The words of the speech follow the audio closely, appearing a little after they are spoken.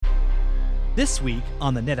This week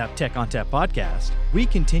on the NetApp Tech on Tap podcast, we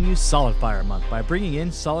continue SolidFire month by bringing in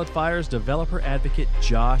SolidFire's developer advocate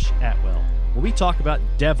Josh Atwell, where we talk about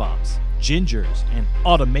DevOps, gingers, and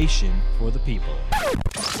automation for the people.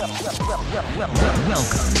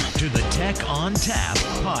 Welcome to the Tech on Tap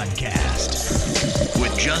podcast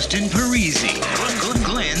with Justin Parisi,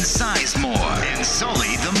 Glenn Sizemore, and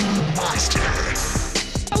Sully the Monster.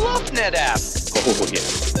 I love NetApp. Oh,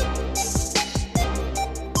 yeah.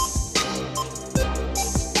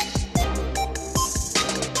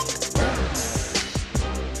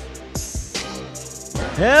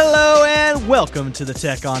 Hello and welcome to the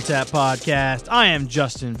Tech on Tap podcast. I am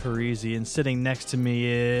Justin Parisi, and sitting next to me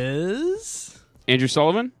is... Andrew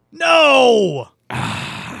Sullivan? No!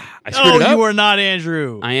 I screwed No, it up. you are not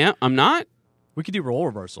Andrew. I am? I'm not? We could do role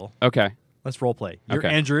reversal. Okay. Let's role play. You're Okay.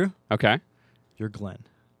 Andrew. Okay. You're Glenn.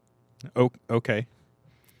 Oh, okay.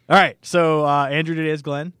 All right, so Andrew today is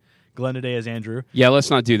Glenn. Glenn today is Andrew. Yeah,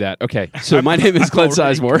 let's not do that. Okay. So my name is Glenn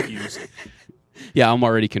Already Sizemore. confused. Yeah, I'm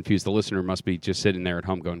already confused. The listener must be just sitting there at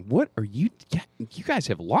home going, "What are you? Yeah, you guys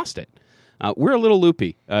have lost it." We're a little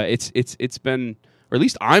loopy. It's been, or at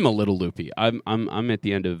least I'm a little loopy. I'm at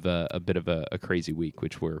the end of a bit of a crazy week,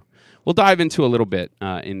 which we'll dive into a little bit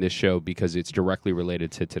in this show because it's directly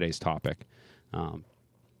related to today's topic. I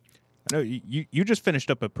know you just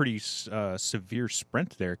finished up a pretty severe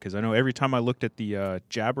sprint there, because I know every time I looked at the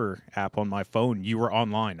Jabber app on my phone, you were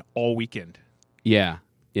online all weekend. Yeah.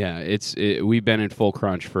 Yeah, we've been in full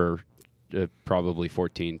crunch for probably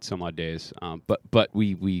 14 some odd days, but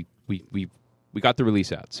we got the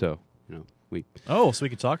release out, so we Oh, so we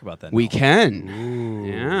can talk about that we now. can. Ooh.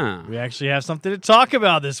 Yeah. We actually have something to talk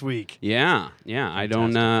about this week. Yeah. I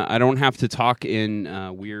don't have to talk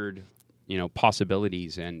in weird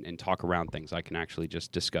possibilities and talk around things. I can actually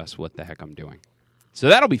just discuss what the heck I'm doing. So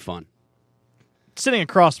that'll be fun. Sitting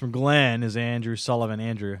across from Glenn is Andrew Sullivan.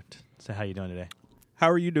 Andrew, so how you doing today? How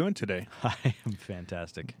are you doing today? I am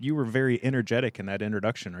fantastic. You were very energetic in that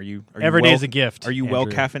introduction. Are you Every day's a gift. Are you Andrew. well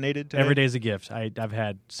caffeinated today? Every day's a gift. I've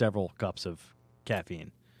had several cups of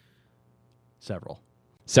caffeine. Several.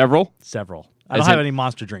 Several? I don't have any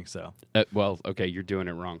monster drinks, though. Well, okay, you're doing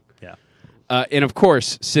it wrong. Yeah. And of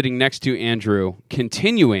course, sitting next to Andrew,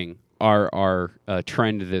 continuing our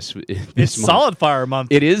trend this It's month. SolidFire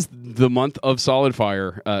month. It is the month of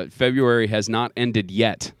SolidFire. February has not ended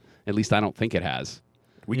yet. At least I don't think it has.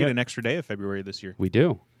 We get an extra day of February this year. We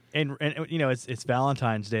do. And it's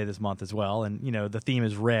Valentine's Day this month as well, and the theme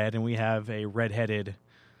is red, and we have a red-headed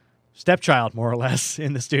stepchild, more or less,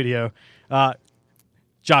 in the studio.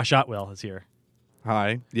 Josh Otwell is here.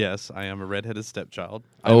 Hi, yes, I am a redheaded stepchild.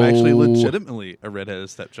 I'm actually legitimately a redheaded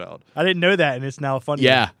stepchild. I didn't know that, and it's now funny.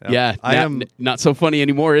 Yeah. I am not so funny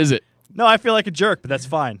anymore, is it? No, I feel like a jerk, but that's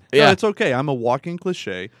fine. Yeah. No, it's okay. I'm a walking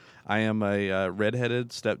cliche. I am a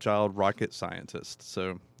redheaded stepchild rocket scientist.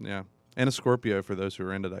 So, yeah. And a Scorpio for those who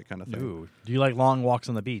are into that kind of thing. Ooh. Do you like long walks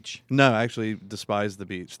on the beach? No, I actually despise the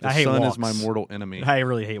beach. The I hate sun walks. is my mortal enemy. I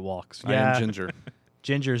really hate walks. I Yeah, am ginger.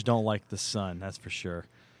 Gingers don't like the sun, that's for sure.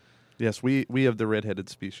 Yes, we of the redheaded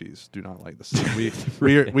species do not like the sun.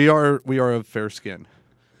 we are of fair skin.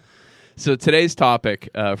 So today's topic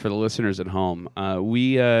for the listeners at home,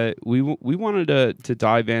 we wanted to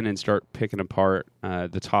dive in and start picking apart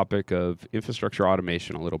the topic of infrastructure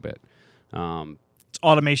automation a little bit. It's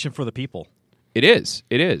automation for the people. It is.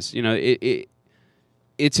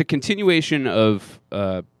 It's a continuation of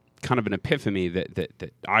kind of an epiphany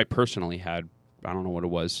that I personally had. I don't know what it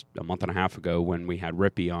was, a month and a half ago when we had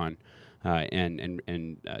Rippey on,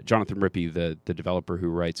 and Jonathan Rippey, the developer who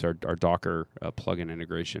writes our Docker plugin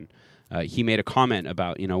integration. He made a comment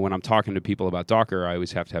about, when I'm talking to people about Docker, I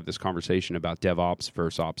always have to have this conversation about DevOps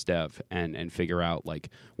versus Ops Dev and figure out,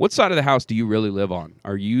 what side of the house do you really live on?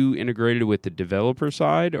 Are you integrated with the developer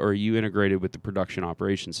side, or are you integrated with the production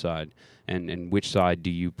operations side? And which side do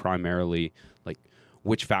you primarily,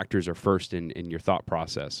 which factors are first in your thought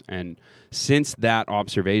process? And since that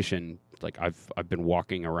observation, I've been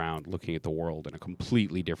walking around looking at the world in a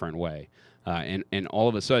completely different way. And all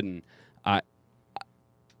of a sudden,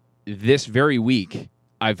 this very week,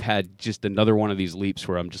 I've had just another one of these leaps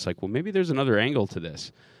where I'm just like, well, maybe there's another angle to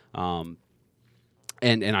this. And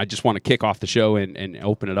I just want to kick off the show and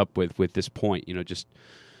open it up with this point, just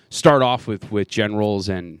start off with generals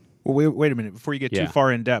and... Well, wait a minute. Before you get Yeah. too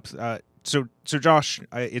far in depth, so Josh,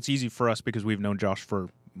 it's easy for us because we've known Josh for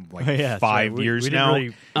like Yeah, 5 sorry. years We didn't now.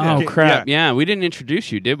 really- Oh Okay, crap! Yeah. We didn't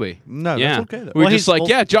introduce you, did we? No, yeah. that's okay, though. We were Well, just he's- like, well-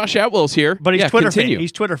 yeah, Josh Atwell's here, But he's yeah, Twitter continue.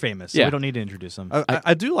 He's Twitter famous, so Yeah. we don't need to introduce him.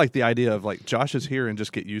 I do like the idea of like Josh is here and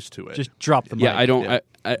just get used to it. Just drop the mic. Yeah, I don't. Yeah.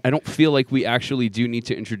 I don't feel like we actually do need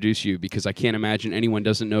to introduce you because I can't imagine anyone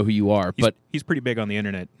doesn't know who you are. He's, But he's pretty big on the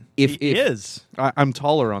internet. if He is. I'm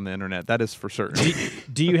taller on the internet. That is for certain.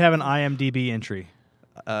 Do you have an IMDb entry?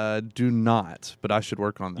 Do not, but I should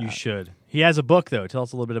work on that. You should. He has a book, though. Tell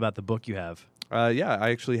us a little bit about the book you have. Yeah,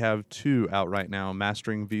 I actually have 2 out right now.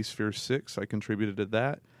 Mastering vSphere 6, I contributed to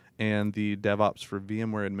that, and the DevOps for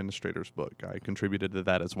VMware Administrators book, I contributed to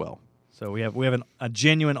that as well. So we have a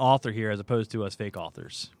genuine author here as opposed to us fake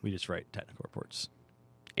authors. We just write technical reports.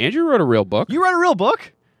 Andrew wrote a real book. You wrote a real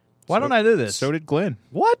book? Why don't I do this? So did Glenn.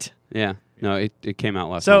 What? Yeah. No, it came out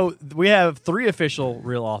last So month. we have 3 official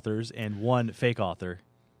real authors and 1 fake author.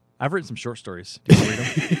 I've written some short stories. Do you want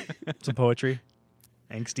to read them? Some poetry.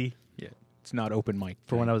 Angsty. Yeah, it's not open mic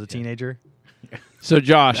For when day. I was a teenager. So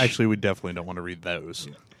Josh, Actually, we definitely don't want to read those.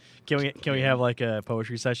 Can we have like a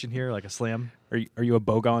poetry session here, like a slam? Are you a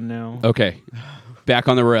bogon now? okay, back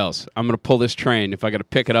on the rails. I'm going to pull this train. If I got to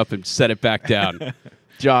pick it up and set it back down.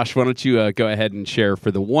 Josh, why don't you go ahead and share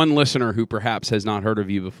for the one listener who perhaps has not heard of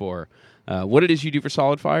you before, what it is you do for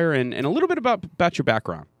SolidFire and a little bit about your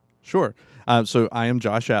background. Sure. So I am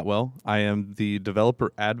Josh Atwell. I am the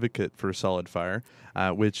developer advocate for SolidFire,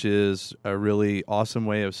 which is a really awesome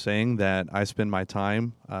way of saying that I spend my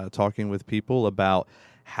time talking with people about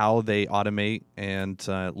how they automate and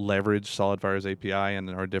leverage SolidFire's API and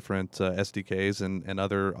our different SDKs and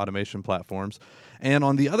other automation platforms. And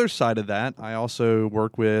on the other side of that, I also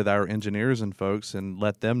work with our engineers and folks and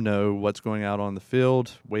let them know what's going out on the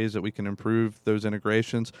field, ways that we can improve those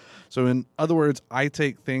integrations. So in other words, I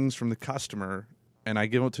take things from the customer and I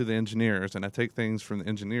give it to the engineers, and I take things from the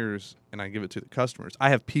engineers and I give it to the customers.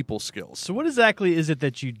 I have people skills. So what exactly is it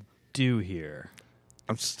that you do here?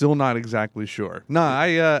 I'm still not exactly sure. No,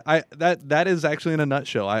 that is actually in a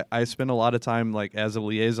nutshell. I spend a lot of time like as a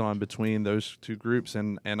liaison between those 2 groups,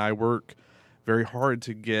 and I work very hard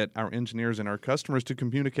to get our engineers and our customers to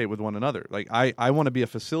communicate with one another. Like I want to be a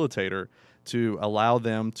facilitator to allow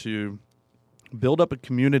them to build up a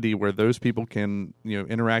community where those people can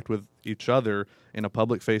interact with each other in a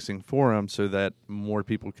public facing forum so that more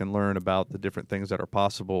people can learn about the different things that are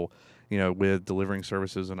possible with delivering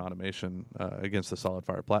services and automation against the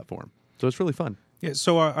SolidFire platform. So it's really fun. Yeah,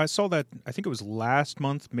 so I saw that, I think it was last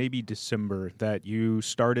month, maybe December, that you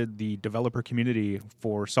started the developer community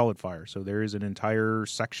for SolidFire. So there is an entire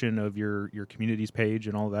section of your communities page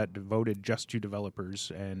and all that devoted just to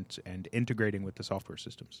developers and integrating with the software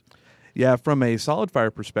systems. Yeah, from a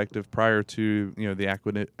SolidFire perspective, prior to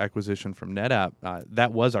the acquisition from NetApp,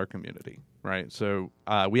 that was our community, right? So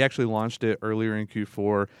we actually launched it earlier in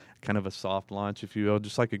Q4, kind of a soft launch, if you will,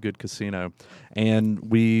 just like a good casino. And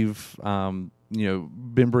we've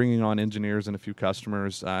been bringing on engineers and a few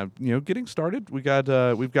customers. Getting started, we've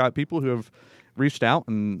got people who have reached out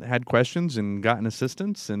and had questions and gotten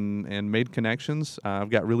assistance and made connections. I've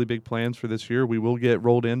got really big plans for this year. We will get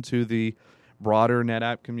rolled into the broader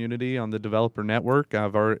NetApp community on the developer network.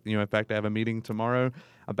 I've already, in fact, I have a meeting tomorrow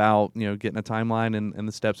about getting a timeline and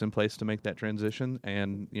the steps in place to make that transition.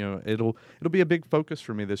 And it'll be a big focus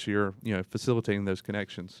for me this year. Facilitating those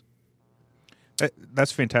connections.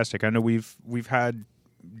 That's fantastic. I know we've had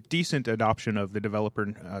decent adoption of the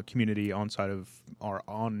developer community on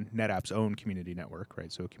NetApp's own community network,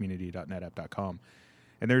 right? So community.netapp.com.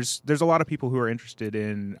 And there's a lot of people who are interested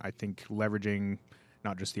in, I think, leveraging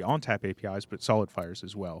not just the ONTAP APIs, but SolidFire's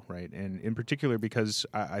as well, right? And in particular, because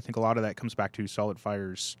I think a lot of that comes back to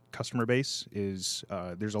SolidFire's customer base is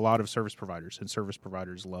there's a lot of service providers, and service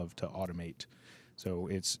providers love to automate. So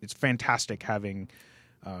it's fantastic having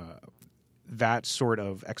that sort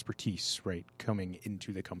of expertise, right, coming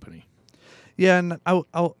into the company. Yeah, and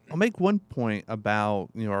I'll make one point about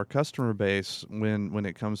our customer base when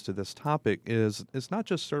it comes to this topic is it's not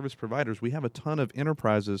just service providers. We have a ton of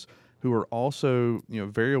enterprises who are also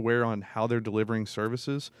very aware on how they're delivering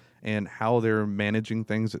services and how they're managing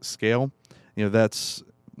things at scale. That's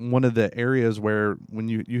one of the areas where when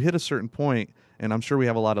you hit a certain point, and I'm sure we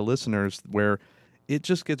have a lot of listeners where it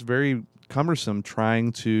just gets very cumbersome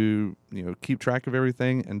trying to keep track of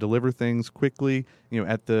everything and deliver things quickly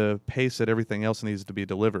at the pace that everything else needs to be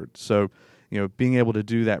delivered. So being able to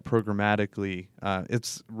do that programmatically,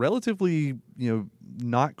 it's relatively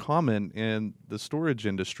not common in the storage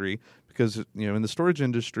industry because in the storage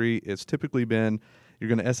industry it's typically been you're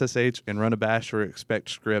going to SSH and run a bash or expect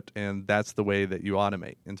script, and that's the way that you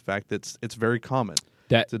automate. In fact, it's very common.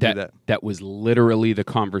 That to do that. that was literally the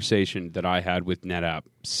conversation that I had with NetApp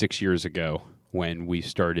 6 years ago when we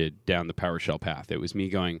started down the PowerShell path. It was me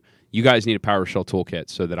going, "You guys need a PowerShell toolkit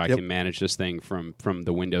so that I Yep. can manage this thing from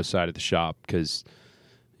the Windows side of the shop because."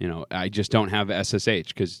 I just don't have SSH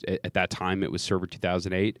because at that time it was Server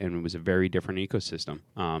 2008 and it was a very different ecosystem.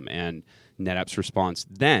 And NetApp's response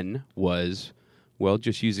then was, well,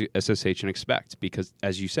 just use SSH and expect because,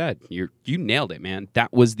 as you said, you nailed it, man.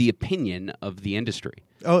 That was the opinion of the industry.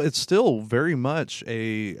 Oh, it's still very much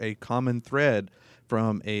a common thread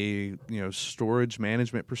from a storage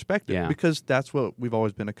management perspective Yeah. because that's what we've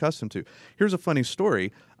always been accustomed to. Here's a funny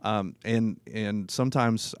story, and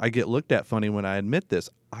sometimes I get looked at funny when I admit this.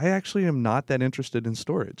 I actually am not that interested in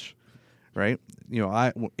storage, right?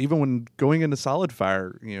 Even when going into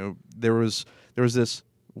SolidFire, there was this.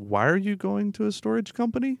 Why are you going to a storage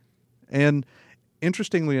company? And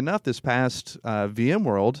interestingly enough, this past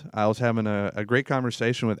VMworld, I was having a great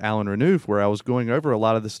conversation with Alan Renouf where I was going over a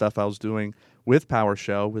lot of the stuff I was doing with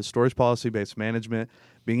PowerShell, with storage policy-based management,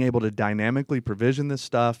 being able to dynamically provision this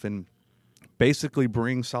stuff and basically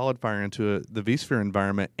bring SolidFire into the vSphere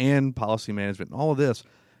environment and policy management and all of this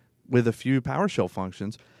with a few PowerShell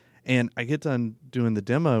functions. And I get done doing the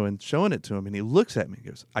demo and showing it to him, and he looks at me and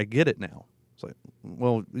goes, "I get it now." It's like,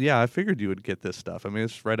 well, yeah, I figured you would get this stuff. I mean,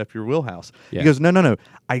 it's right up your wheelhouse. Yeah. He goes, no.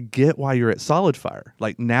 I get why you're at SolidFire.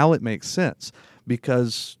 Like, now it makes sense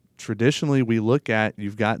because traditionally we look at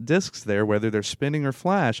you've got disks there, whether they're spinning or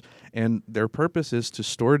flash, and their purpose is to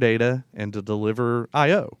store data and to deliver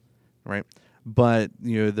I/O, right? But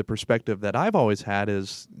the perspective that I've always had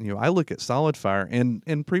is I look at SolidFire,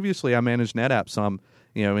 and previously I managed NetApp some,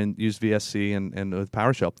 and used VSC and with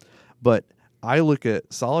PowerShell, but I look at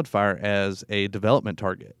SolidFire as a development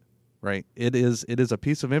target, right? It is a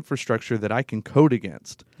piece of infrastructure that I can code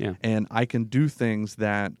against, and I can do things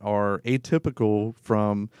that are atypical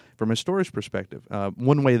from a storage perspective.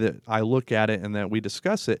 One way that I look at it and that we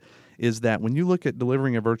discuss it is that when you look at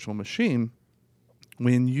delivering a virtual machine,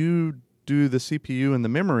 when you do the CPU and the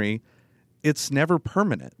memory, it's never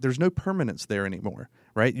permanent. There's no permanence there anymore,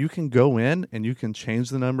 right? You can go in and you can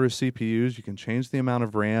change the number of CPUs, you can change the amount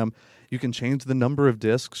of RAM, you can change the number of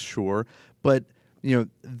disks, sure, but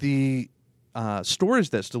the storage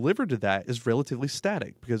that's delivered to that is relatively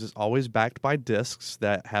static because it's always backed by disks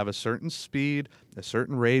that have a certain speed, a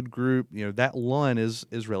certain RAID group. That LUN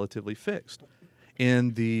is relatively fixed.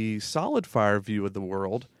 In the SolidFire view of the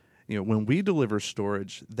world, when we deliver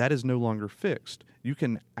storage, that is no longer fixed. You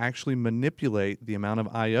can actually manipulate the amount of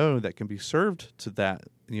I/O that can be served to that,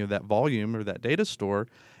 that volume or that data store,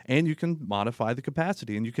 and you can modify the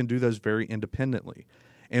capacity, and you can do those very independently.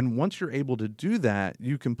 And once you're able to do that,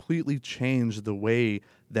 you completely change the way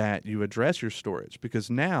that you address your storage because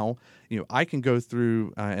now, I can go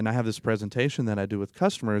through, and I have this presentation that I do with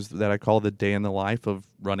customers that I call the day in the life of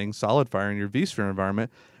running SolidFire in your vSphere environment,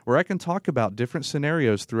 where I can talk about different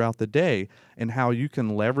scenarios throughout the day and how you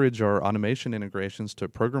can leverage our automation integrations to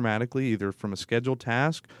programmatically, either from a scheduled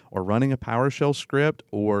task or running a PowerShell script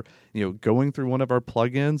or going through one of our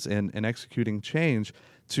plugins and executing change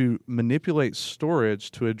to manipulate storage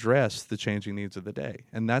to address the changing needs of the day.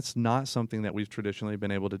 And that's not something that we've traditionally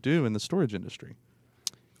been able to do in the storage industry.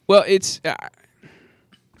 Well,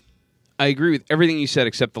 I agree with everything you said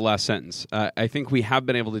except the last sentence. I think we have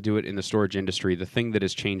been able to do it in the storage industry. The thing that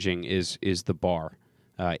is changing is the bar.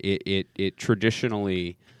 It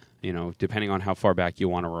traditionally, depending on how far back you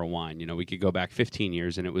want to rewind, we could go back 15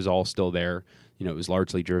 years and it was all still there. It was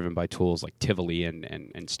largely driven by tools like Tivoli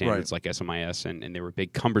and standards like SMIS, and they were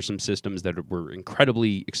big cumbersome systems that were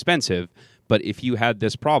incredibly expensive. But if you had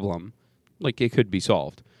this problem, it could be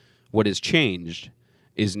solved. What has changed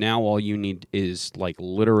is now all you need is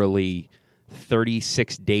literally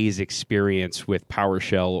 36 days experience with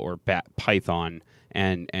PowerShell or Python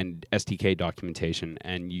and SDK documentation,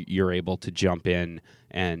 and you're able to jump in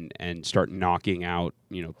and start knocking out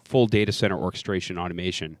full data center orchestration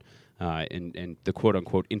automation and the quote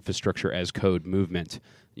unquote infrastructure as code movement.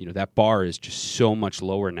 That bar is just so much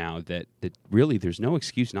lower now that really there's no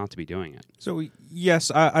excuse not to be doing it. So yes,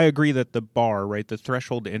 I agree that the bar, right, the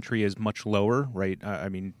threshold to entry is much lower, right? I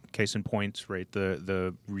mean, case in point, right,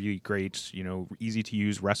 the really great, easy to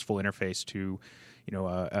use RESTful interface to,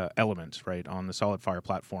 Elements, right, on the SolidFire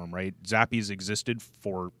platform, right? Zappy's existed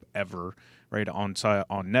forever, right, on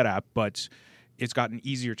NetApp, but it's gotten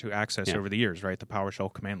easier to access over the years, right? The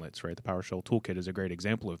PowerShell commandlets, right? The PowerShell toolkit is a great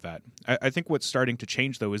example of that. I think what's starting to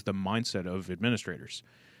change, though, is the mindset of administrators,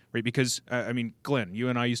 right? Because, Glenn, you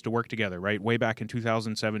and I used to work together, right? Way back in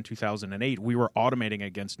 2007, 2008, we were automating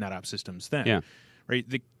against NetApp systems then, right?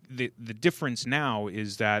 The difference now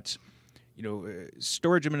is that,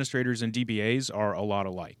 storage administrators and DBAs are a lot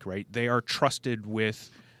alike, right? They are trusted with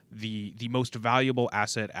the most valuable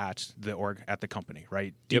asset at the company,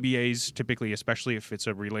 right? Yep. DBAs typically, especially if it's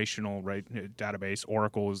a relational database,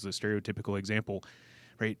 Oracle is the stereotypical example,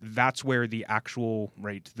 right? That's where the actual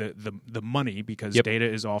the money, because Yep. data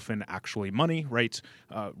is often actually money, right?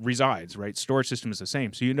 Resides, right? Storage system is the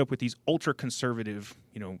same, so you end up with these ultra conservative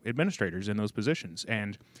administrators in those positions,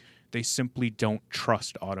 and they simply don't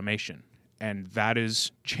trust automation, and that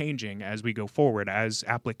is changing as we go forward as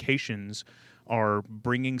applications are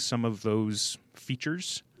bringing some of those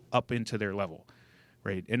features up into their level,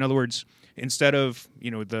 right? In other words, instead of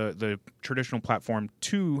the traditional platform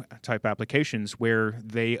 2 type applications where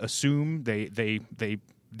they assume the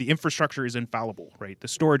infrastructure is infallible, right? The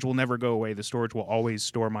storage will never go away. The storage will always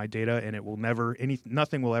store my data, and it will never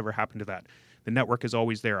nothing will ever happen to that. The network is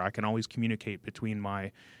always there. I can always communicate between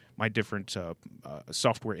my different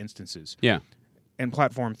software instances. Yeah. And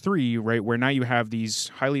platform 3, right, where now you have these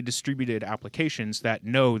highly distributed applications that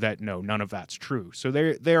know that none of that's true. So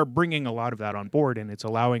they are bringing a lot of that on board, and it's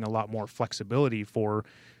allowing a lot more flexibility for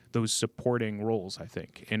those supporting roles, I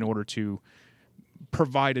think, in order to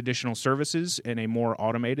provide additional services in a more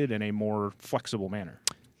automated and a more flexible manner.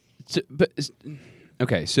 But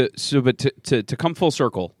to come full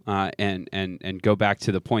circle and go back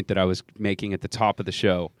to the point that I was making at the top of the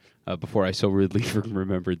show before I so rudely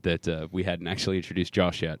remembered that we hadn't actually introduced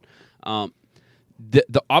Josh yet.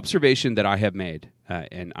 The observation that I have made,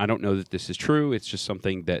 and I don't know that this is true, it's just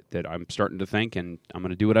something that I'm starting to think, and I'm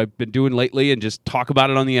going to do what I've been doing lately and just talk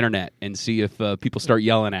about it on the internet and see if people start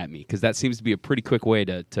yelling at me, because that seems to be a pretty quick way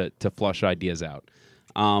to flush ideas out.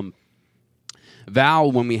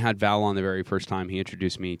 Val, when we had Val on the very first time, he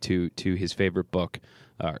introduced me to his favorite book,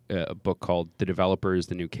 a book called The Developer is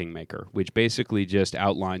the New Kingmaker, which basically just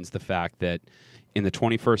outlines the fact that in the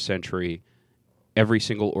 21st century, every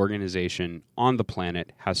single organization on the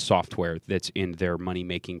planet has software that's in their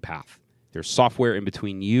money-making path. There's software in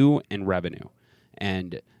between you and revenue.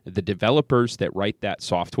 And the developers that write that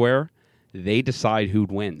software, they decide who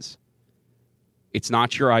wins. It's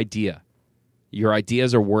not your idea. Your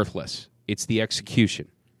ideas are worthless. It's the execution.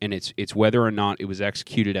 And it's whether or not it was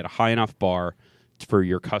executed at a high enough bar for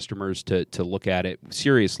your customers to look at it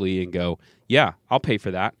seriously and go, yeah, I'll pay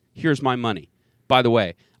for that. Here's my money. By the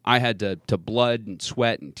way, I had to blood and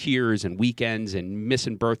sweat and tears and weekends and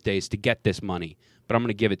missing birthdays to get this money, but I'm going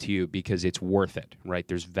to give it to you because it's worth it, right?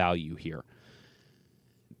 There's value here.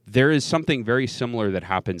 There is something very similar that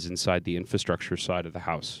happens inside the infrastructure side of the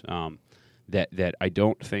house that I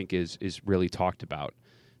don't think is really talked about.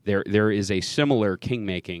 There is a similar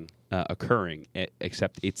king-making occurring,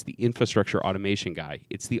 except it's the infrastructure automation guy.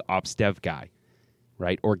 It's the ops dev guy,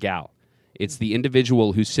 right, or gal. It's the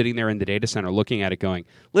individual who's sitting there in the data center looking at it going,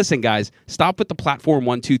 listen, guys, stop with the platform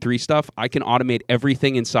 1, 2, 3 stuff. I can automate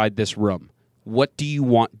everything inside this room. What do you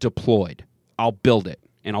want deployed? I'll build it,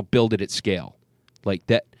 and I'll build it at scale. Like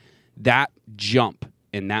that jump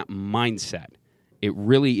and that mindset, it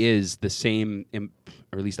really is the same,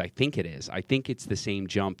 or at least I think it is. I think it's the same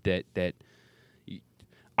jump that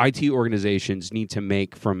IT organizations need to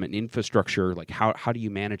make from an infrastructure, like how do you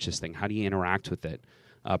manage this thing? How do you interact with it?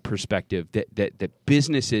 Perspective that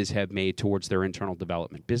businesses have made towards their internal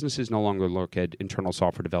development. Businesses no longer look at internal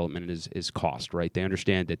software development as cost, right? They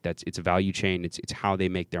understand that it's a value chain. It's how they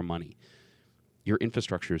make their money. Your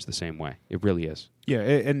infrastructure is the same way. It really is. Yeah,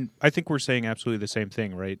 and I think we're saying absolutely the same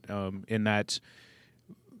thing, right? In that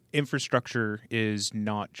infrastructure is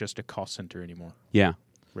not just a cost center anymore. Yeah.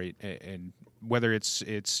 Right, and whether it's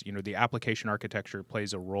the application architecture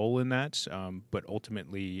plays a role in that, but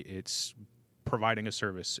ultimately it's providing a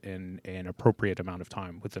service in an appropriate amount of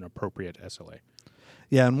time with an appropriate SLA.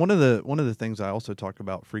 Yeah, and one of the things I also talk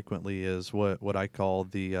about frequently is what I call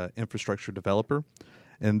the infrastructure developer,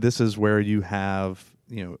 and this is where you have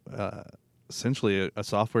essentially a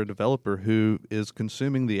software developer who is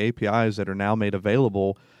consuming the APIs that are now made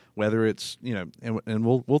available. Whether it's and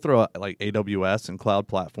we'll throw out like AWS and cloud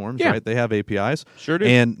platforms, yeah. Right? They have APIs, sure do.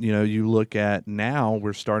 And you look at now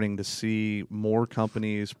we're starting to see more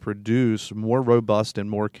companies produce more robust and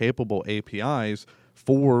more capable APIs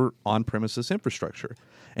for on-premises infrastructure.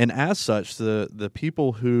 And as such, the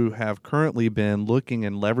people who have currently been looking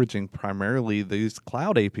and leveraging primarily these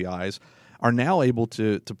cloud APIs are now able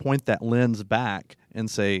to point that lens back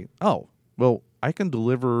and say, oh, well, I can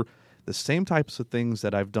deliver the same types of things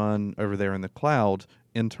that I've done over there in the cloud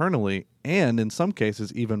internally, and in some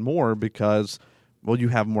cases even more because, well, you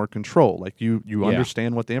have more control. Like you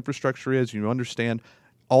understand what the infrastructure is, you understand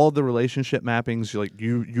all of the relationship mappings. Like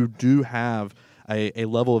you do have a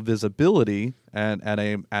level of visibility at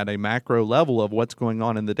a macro level of what's going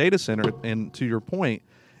on in the data center. And to your point,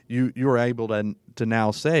 you are able to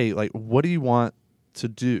now say, like, what do you want to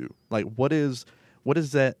do? Like, what is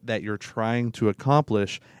that you're trying to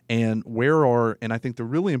accomplish, and and I think the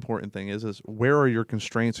really important thing is where are your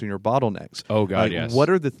constraints and your bottlenecks? Oh, God, like, yes. What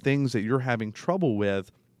are the things that you're having trouble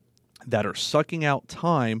with that are sucking out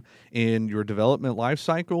time in your development life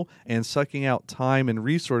cycle and sucking out time and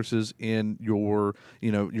resources in your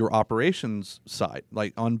operations side,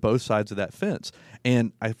 like on both sides of that fence?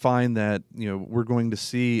 And I find that we're going to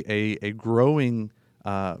see a growing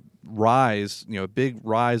rise, a big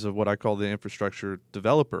rise of what I call the infrastructure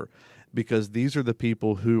developer, because these are the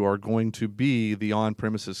people who are going to be the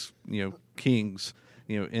on-premises, kings,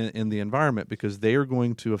 in the environment, because they are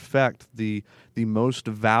going to affect the most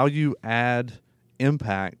value add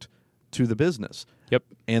impact to the business. Yep.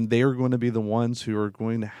 And they are going to be the ones who are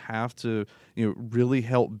going to have to, really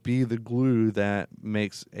help be the glue that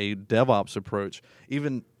makes a DevOps approach,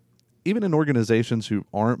 even in organizations who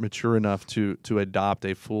aren't mature enough to adopt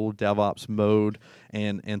a full DevOps mode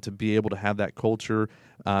and to be able to have that culture,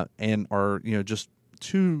 and are just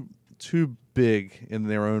too big in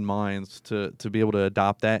their own minds to be able to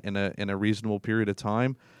adopt that in a reasonable period of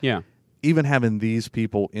time. Yeah. Even having these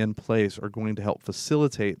people in place are going to help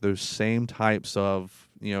facilitate those same types of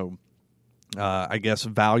I guess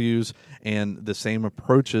values and the same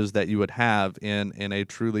approaches that you would have in a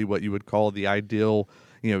truly what you would call the ideal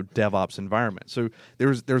DevOps environment. So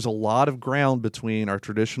there's a lot of ground between our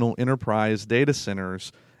traditional enterprise data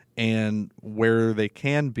centers and where they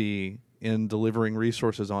can be in delivering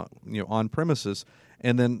resources on premises,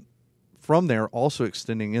 and then from there also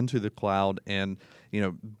extending into the cloud and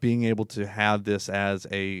being able to have this as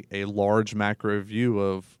a large macro view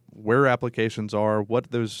of where applications are,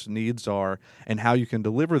 what those needs are, and how you can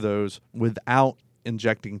deliver those without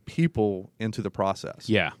injecting people into the process.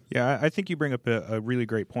 Yeah. Yeah, I think you bring up a really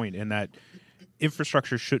great point in that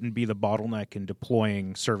infrastructure shouldn't be the bottleneck in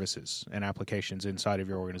deploying services and applications inside of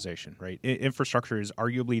your organization, right? Infrastructure is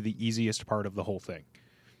arguably the easiest part of the whole thing,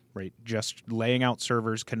 right? Just laying out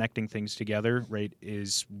servers, connecting things together, right,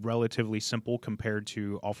 is relatively simple compared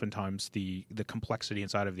to oftentimes the complexity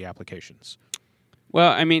inside of the applications.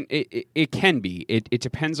 Well, I mean, it can be. It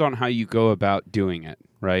depends on how you go about doing it,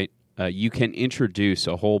 right? You can introduce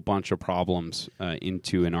a whole bunch of problems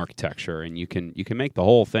into an architecture, and you can make the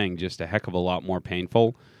whole thing just a heck of a lot more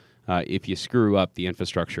painful if you screw up the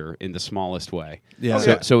infrastructure in the smallest way.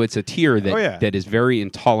 Yeah. So it's a tier that is very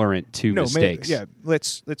intolerant to mistakes.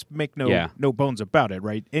 Let's make no bones about it,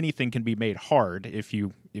 right? Anything can be made hard if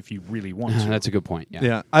you really want to. That's a good point.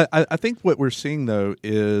 Yeah. I think what we're seeing though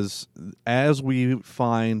is as we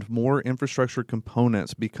find more infrastructure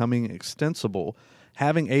components becoming extensible,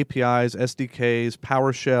 having APIs, SDKs,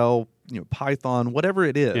 PowerShell, Python, whatever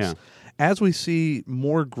it is, as we see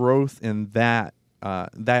more growth in that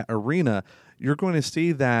arena, you're going to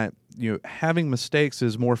see that having mistakes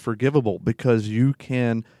is more forgivable because you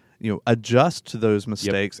can adjust to those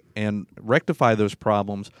mistakes and rectify those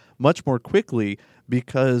problems much more quickly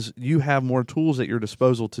because you have more tools at your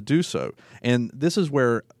disposal to do so. And this is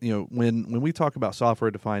where when we talk about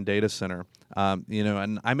software-defined data center,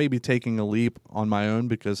 and I may be taking a leap on my own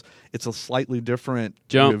because it's a slightly different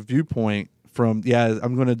viewpoint from,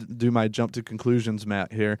 I'm going to do my jump to conclusions,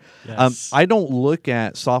 Matt, here. Yes. I don't look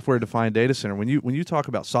at software-defined data center. When you talk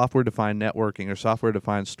about software-defined networking or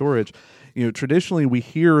software-defined storage, traditionally we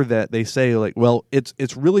hear that they say, like, well,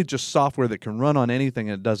 it's really just software that can run on anything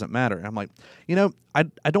and it doesn't matter. And I'm like,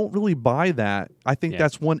 I don't really buy that. I think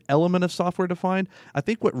that's one element of software-defined. I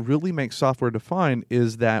think what really makes software-defined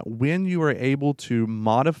is that when you are able to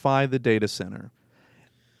modify the data center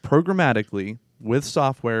programmatically with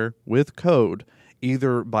software, with code,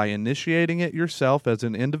 either by initiating it yourself as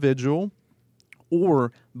an individual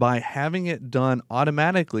or by having it done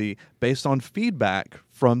automatically based on feedback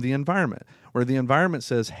from the environment, where the environment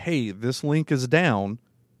says, hey, this link is down,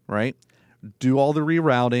 right? Do all the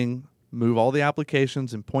rerouting, move all the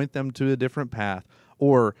applications and point them to a different path,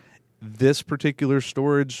 or this particular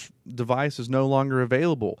storage device is no longer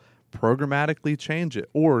available. Programmatically change it,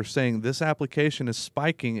 or saying this application is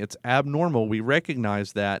spiking, it's abnormal, we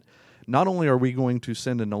recognize that. Not only are we going to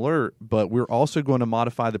send an alert, but we're also going to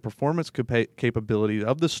modify the performance capability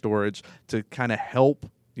of the storage to kind of help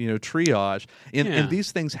triage. And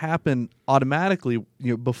these things happen automatically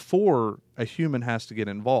before a human has to get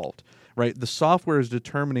involved, right? The software is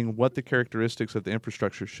determining what the characteristics of the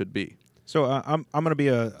infrastructure should be. So I'm going to be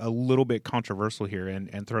a little bit controversial here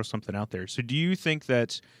and throw something out there. So do you think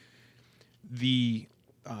that the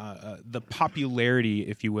the popularity,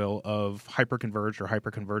 if you will, of hyperconverged or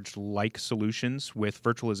hyperconverged-like solutions with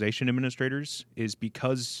virtualization administrators is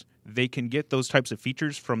because they can get those types of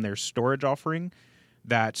features from their storage offering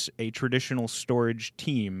that a traditional storage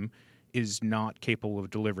team is not capable of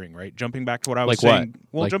delivering, right? Jumping back to what I was Like what? saying.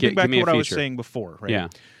 Well, Like, jumping back give me to a what I was feature. saying before, right?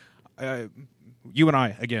 Yeah. You and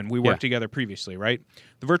I, again, we worked Yeah. together previously, right?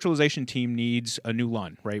 The virtualization team needs a new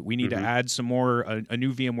LUN, right? We need to add some more, a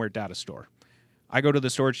new VMware data store. I go to the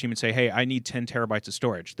storage team and say, hey, I need 10 terabytes of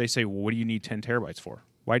storage. They say, well, what do you need 10 terabytes for?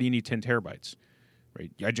 Why do you need 10 terabytes?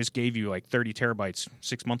 Right? I just gave you like 30 terabytes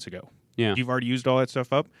 6 months ago. Yeah. You've already used all that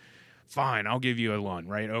stuff up? Fine, I'll give you a LUN,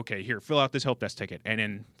 right? Okay, here, fill out this help desk ticket, and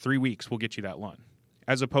in 3 weeks, we'll get you that LUN.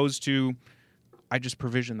 As opposed to, I just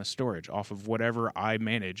provision the storage off of whatever I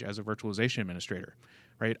manage as a virtualization administrator,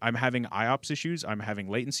 right? I'm having IOPS issues. I'm having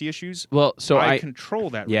latency issues. Well, so I I control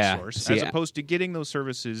that Yeah, resource see, as opposed to getting those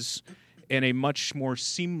services in a much more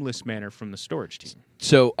seamless manner from the storage team.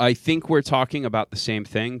 So I think we're talking about the same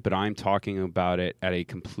thing, but I'm talking about it at a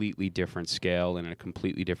completely different scale and a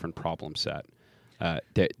completely different problem set.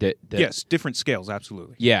 Yes, different scales,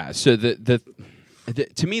 absolutely. Yeah. So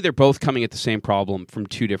to me, they're both coming at the same problem from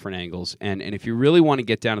two different angles. And if you really want to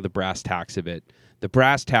get down to the brass tacks of it, the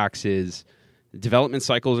brass tacks is development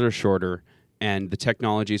cycles are shorter and the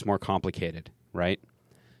technology is more complicated, right?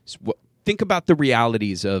 So think about the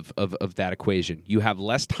realities of that equation. You have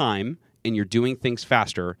less time and you're doing things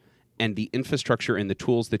faster, and the infrastructure and the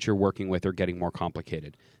tools that you're working with are getting more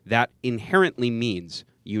complicated. That inherently means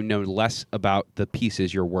you know less about the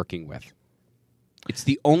pieces you're working with. It's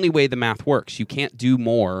the only way the math works. You can't do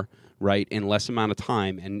more, right, in less amount of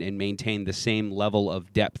time and maintain the same level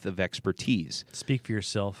of depth of expertise. Speak for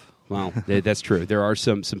yourself. Well, that's true. There are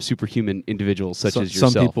some superhuman individuals such as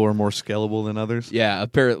yourself. Some people are more scalable than others. Yeah,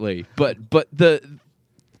 apparently. But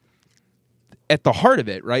at the heart of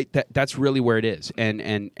it, right? That's really where it is.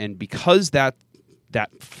 And because that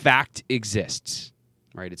fact exists,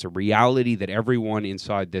 right? It's a reality that everyone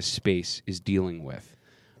inside this space is dealing with.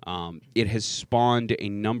 It has spawned a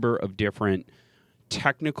number of different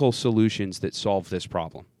technical solutions that solve this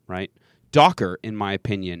problem, right? Docker, in my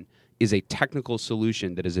opinion, is a technical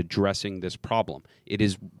solution that is addressing this problem. It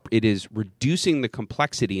is reducing the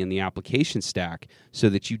complexity in the application stack so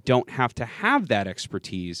that you don't have to have that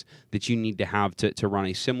expertise that you need to have to run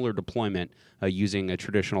a similar deployment using a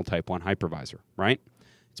traditional Type 1 hypervisor, right?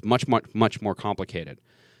 It's much more complicated.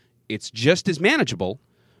 It's just as manageable,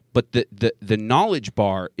 but the knowledge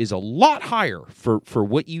bar is a lot higher for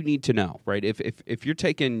what you need to know, right? If you're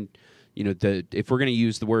taking, if we're going to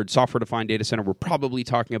use the word software-defined data center, we're probably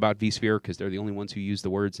talking about vSphere because they're the only ones who use the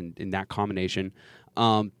words in that combination.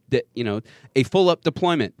 A full-up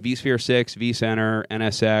deployment, vSphere 6, vCenter,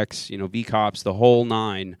 NSX, vCops, the whole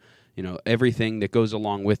nine, everything that goes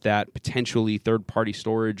along with that, potentially third-party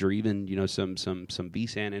storage or even, some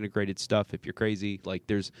vSAN integrated stuff if you're crazy. Like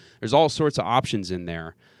there's all sorts of options in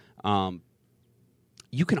there.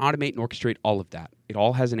 You can automate and orchestrate all of that. It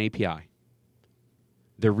all has an API.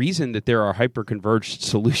 The reason that there are hyper-converged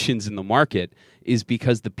solutions in the market is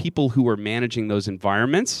because the people who are managing those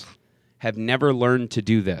environments have never learned to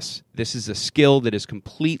do this. This is a skill that is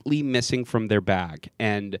completely missing from their bag.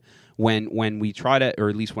 And when we try to, or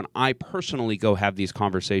at least when I personally go have these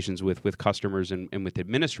conversations with customers and with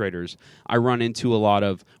administrators, I run into a lot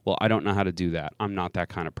of, well, I don't know how to do that. I'm not that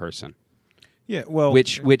kind of person. Yeah, well,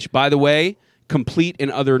 Which, by the way, complete and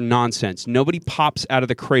utter nonsense. Nobody pops out of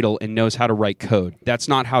the cradle and knows how to write code. That's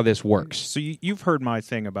not how this works. So you've heard my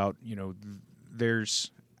thing about,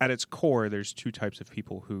 there's, at its core, there's two types of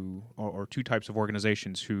people who, or two types of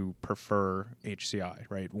organizations who prefer HCI,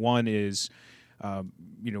 right? One is,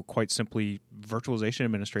 quite simply virtualization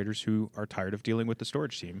administrators who are tired of dealing with the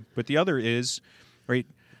storage team. But the other is, right,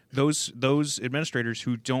 those administrators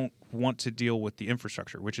who don't want to deal with the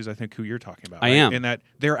infrastructure, which is, I think, who you're talking about. I right? am. And that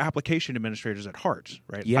they're application administrators at heart,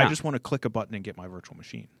 right? Yeah. I just want to click a button and get my virtual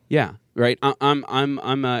machine. Yeah, right. I'm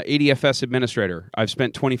a ADFS administrator. I've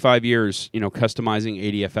spent 25 years, customizing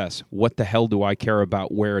ADFS. What the hell do I care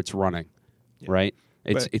about where it's running? Yeah. Right?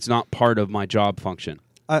 It's not part of my job function.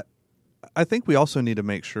 I think we also need to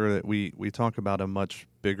make sure that we talk about a much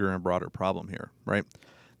bigger and broader problem here, right?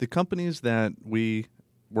 The companies that we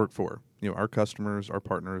work for, our customers, our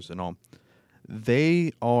partners, and all,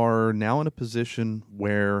 they are now in a position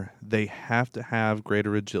where they have to have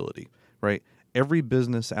greater agility, right? Every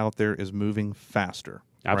business out there is moving faster.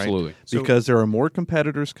 Absolutely. Right? Because there are more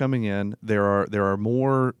competitors coming in. There are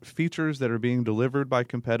more features that are being delivered by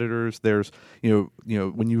competitors. There's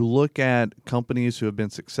when you look at companies who have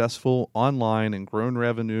been successful online and grown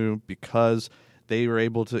revenue because they were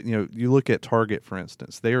able to, you look at Target, for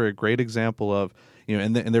instance. They are a great example of,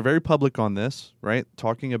 and they're very public on this, right?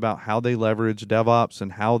 Talking about how they leverage DevOps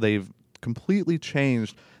and how they've completely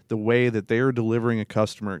changed the way that they are delivering a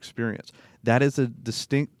customer experience. That is a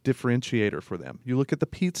distinct differentiator for them. You look at the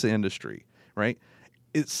pizza industry, right?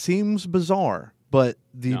 It seems bizarre, but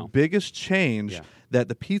the biggest change that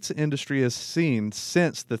the pizza industry has seen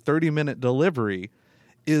since the 30-minute delivery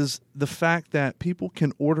is the fact that people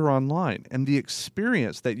can order online, and the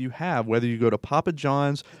experience that you have, whether you go to Papa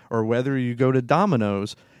John's or whether you go to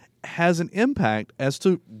Domino's, has an impact as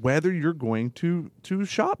to whether you're going to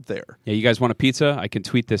shop there. Yeah, you guys want a pizza? I can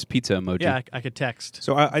tweet this pizza emoji. Yeah, I could text.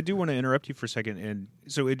 So I do want to interrupt you for a second. And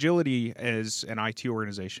so agility as an IT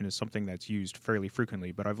organization is something that's used fairly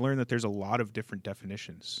frequently, but I've learned that there's a lot of different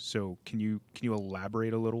definitions. So can you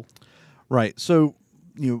elaborate a little? Right. So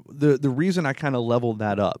the reason I kind of leveled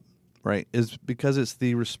that up, right, is because it's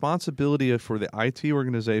the responsibility for the IT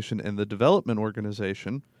organization and the development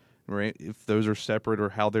organization, right, if those are separate or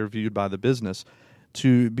how they're viewed by the business,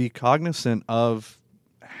 to be cognizant of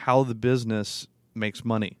how the business makes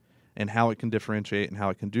money and how it can differentiate and how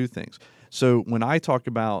it can do things. So when I talk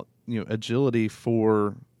about agility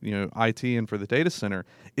for IT and for the data center,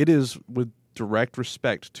 it is with direct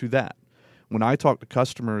respect to that. When I talk to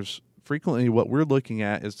customers, frequently what we're looking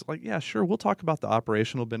at is like, yeah, sure, we'll talk about the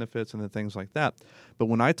operational benefits and the things like that. But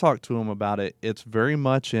when I talk to them about it, it's very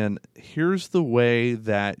much in, here's the way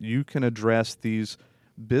that you can address these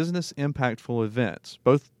business impactful events,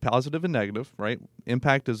 both positive and negative, right?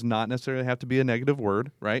 Impact does not necessarily have to be a negative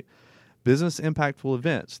word, right? Business impactful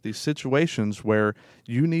events, these situations where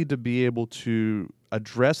you need to be able to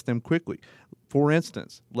address them quickly. For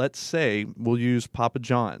instance, let's say we'll use Papa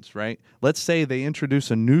John's, right? Let's say they introduce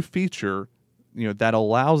a new feature, that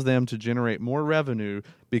allows them to generate more revenue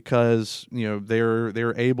because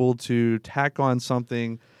they're able to tack on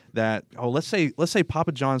something that let's say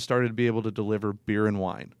Papa John's started to be able to deliver beer and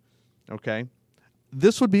wine. Okay,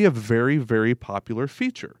 this would be a very, very popular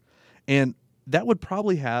feature, and that would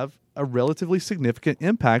probably have a relatively significant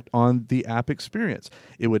impact on the app experience.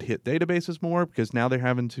 It would hit databases more because now they're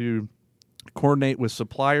having to coordinate with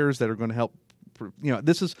suppliers that are going to help.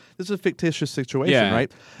 This is a fictitious situation,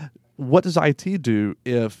 right? What does IT do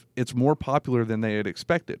if it's more popular than they had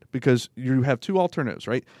expected? Because you have two alternatives,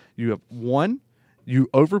 right? You have one, you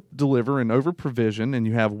over deliver and over provision, and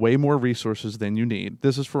you have way more resources than you need.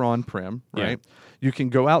 This is for on-prem, right? You can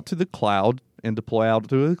go out to the cloud and deploy out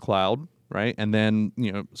to the cloud, right? And then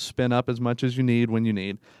spin up as much as you need when you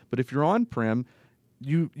need. But if you're on-prem,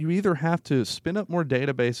 you either have to spin up more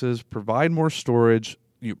databases, provide more storage,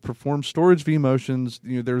 you perform storage vMotions.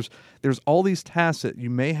 There's all these tasks that you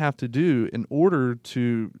may have to do in order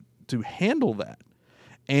to handle that.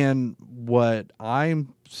 And what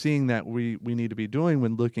I'm seeing that we need to be doing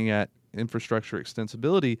when looking at infrastructure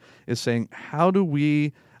extensibility is saying, how do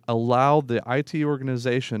we allow the IT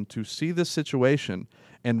organization to see this situation,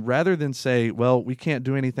 and rather than say, well, we can't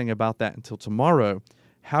do anything about that until tomorrow,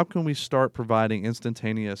 how can we start providing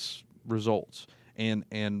instantaneous results and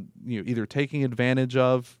either taking advantage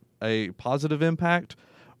of a positive impact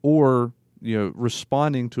or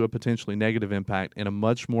responding to a potentially negative impact in a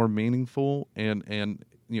much more meaningful and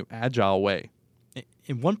agile way.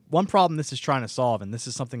 And one problem this is trying to solve, and this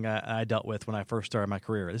is something I dealt with when I first started my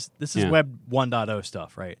career. This is Web 1.0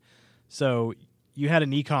 stuff, right? So you had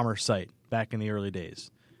an e-commerce site back in the early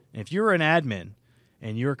days. And if you were an admin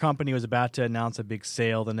and your company was about to announce a big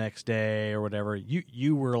sale the next day or whatever,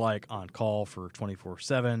 you were like on call for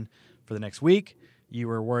 24/7 for the next week. You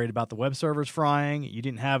were worried about the web servers frying. You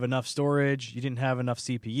didn't have enough storage. You didn't have enough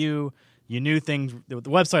CPU. You knew things. The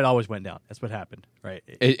website always went down. That's what happened, right?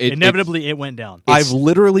 Inevitably, it went down. I've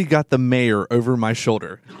literally got the mayor over my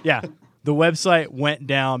shoulder. Yeah. The website went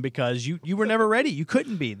down because you were never ready. You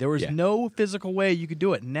couldn't be. There was no physical way you could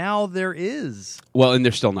do it. Now there is. Well, and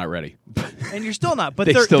they're still not ready. And you're still not. But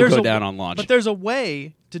they still there's go down on launch. But there's a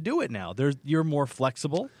way to do it now. You're more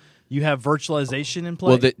flexible. You have virtualization in play.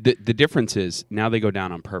 Well, the difference is now they go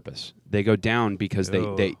down on purpose. They go down because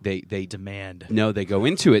they demand. No, they go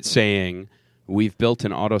into it saying, we've built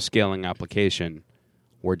an auto-scaling application.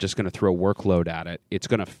 We're just going to throw workload at it. It's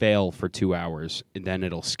going to fail for 2 hours, and then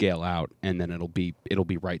it'll scale out, and then it'll be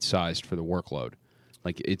right-sized for the workload.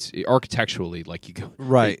 Like it's architecturally, like you go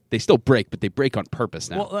right. They still break, but they break on purpose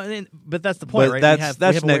now. Well, but that's the point, right?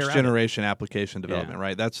 That's next generation application development,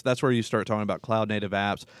 right? That's where you start talking about cloud native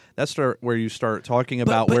apps. That's where you start talking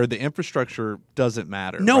about where the infrastructure doesn't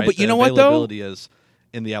matter. No, right? but you the know what though? Availability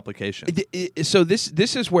in the application. So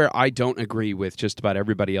this is where I don't agree with just about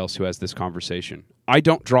everybody else who has this conversation. I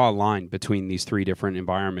don't draw a line between these three different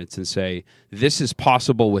environments and say this is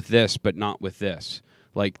possible with this, but not with this.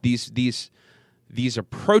 Like these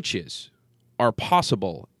approaches are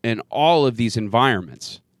possible in all of these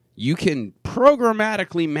environments. You can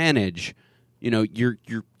programmatically manage. Your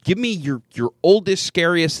give me your oldest,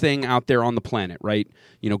 scariest thing out there on the planet, right?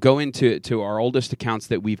 Go into our oldest accounts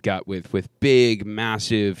that we've got with big,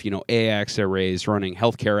 massive, AX arrays running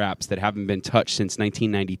healthcare apps that haven't been touched since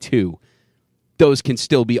 1992. Those can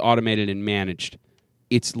still be automated and managed.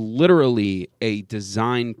 It's literally a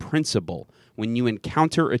design principle. When you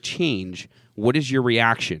encounter a change, what is your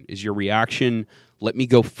reaction? Is your reaction, let me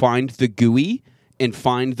go find the GUI and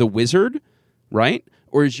find the wizard, right?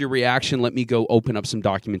 Or is your reaction, let me go open up some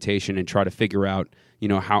documentation and try to figure out,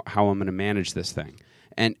 how I'm going to manage this thing?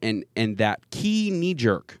 And that key knee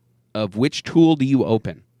jerk of which tool do you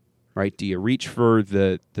open, right? Do you reach for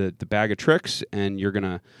the bag of tricks and you're going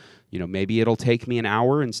to, maybe it'll take me an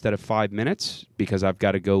hour instead of 5 minutes because I've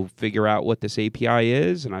got to go figure out what this API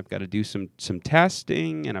is and I've got to do some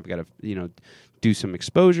testing and I've got to, do some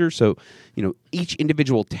exposure. So, each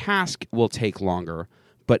individual task will take longer.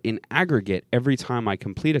 But in aggregate, every time I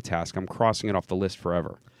complete a task, I'm crossing it off the list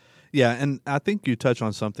forever. Yeah, and I think you touch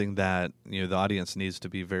on something that the audience needs to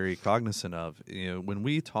be very cognizant of. When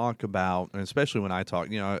we talk about, and especially when I talk,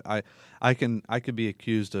 I could be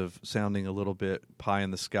accused of sounding a little bit pie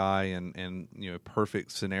in the sky and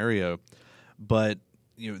perfect scenario, but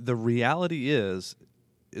the reality is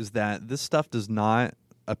that this stuff does not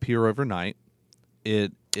appear overnight.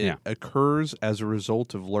 It occurs as a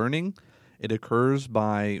result of learning. It occurs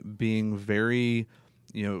by being very,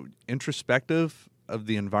 introspective of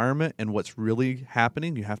the environment and what's really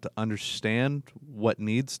happening. You have to understand what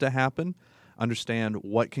needs to happen, understand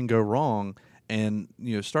what can go wrong, and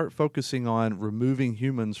start focusing on removing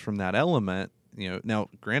humans from that element. Now,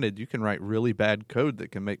 granted, you can write really bad code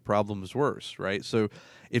that can make problems worse, right? So,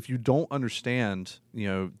 if you don't understand,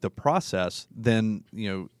 the process, then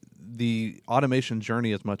the automation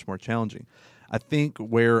journey is much more challenging. I think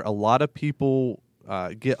where a lot of people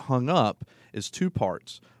get hung up is two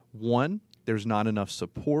parts. One, there's not enough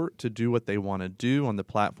support to do what they want to do on the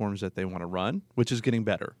platforms that they want to run, which is getting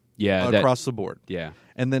better across the board. Yeah.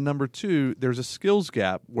 And then number two, there's a skills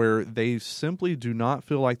gap where they simply do not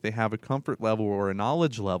feel like they have a comfort level or a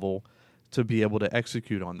knowledge level to be able to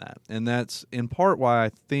execute on that. And that's in part why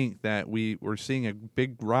I think that we're seeing a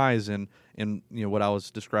big rise in what I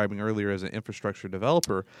was describing earlier as an infrastructure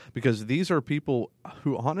developer, because these are people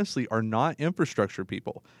who honestly are not infrastructure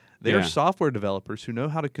people. They are software developers who know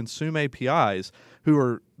how to consume APIs, who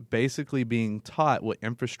are basically being taught what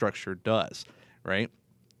infrastructure does, right?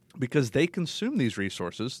 Because they consume these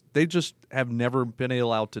resources. They just have never been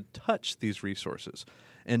allowed to touch these resources.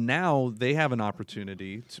 And now they have an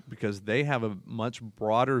opportunity because they have a much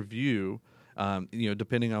broader view,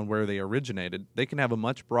 depending on where they originated, they can have a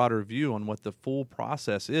much broader view on what the full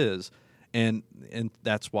process is, and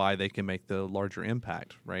that's why they can make the larger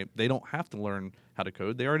impact, right? They don't have to learn how to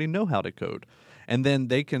code. They already know how to code. And then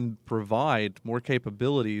they can provide more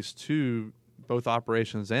capabilities to both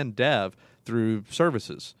operations and dev through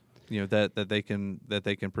services, that they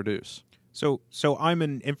can produce. So I'm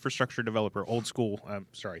an infrastructure developer, old school.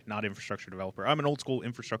 Not infrastructure developer. I'm an old school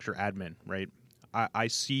infrastructure admin, right? I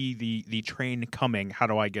see the train coming. How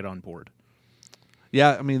do I get on board?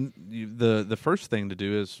 Yeah, I mean, the first thing to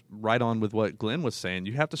do is right on with what Glenn was saying.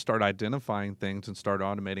 You have to start identifying things and start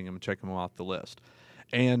automating them and checking them off the list.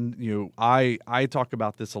 And I talk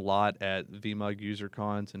about this a lot at VMUG user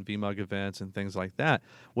cons and VMUG events and things like that.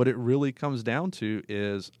 What it really comes down to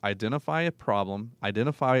is identify a problem,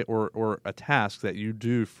 identify or a task that you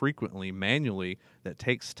do frequently, manually, that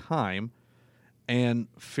takes time, and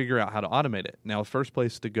figure out how to automate it. Now, the first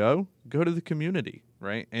place to go to the community,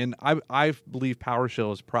 right? And I believe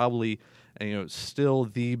PowerShell is probably still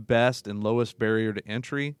the best and lowest barrier to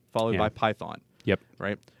entry, followed by Python. Yep.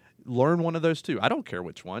 Right. Learn one of those two. I don't care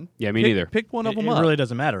which one. Yeah, me neither. Pick one of them up. It really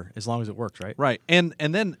doesn't matter as long as it works, right? Right. And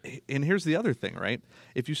then here's the other thing, right?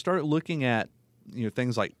 If you start looking at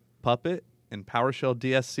things like Puppet and PowerShell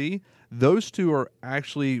DSC, those two are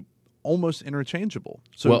actually almost interchangeable.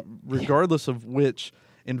 So regardless of which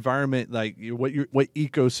environment, like what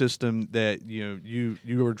ecosystem that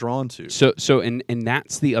you are drawn to. So and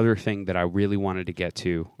that's the other thing that I really wanted to get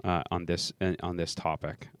to on this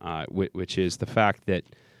topic, which is the fact that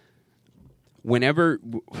whenever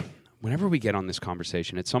whenever we get on this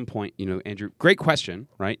conversation, at some point, Andrew, great question,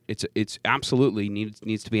 right? It's absolutely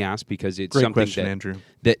needs to be asked because it's Great something question, that, Andrew.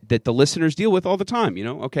 that the listeners deal with all the time.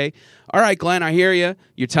 Okay, all right, Glenn, I hear you.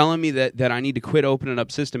 You're telling me that I need to quit opening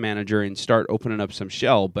up System Manager and start opening up some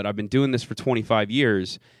shell, but I've been doing this for 25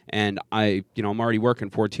 years, and I'm already working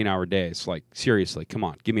 14-hour days. Like, seriously, come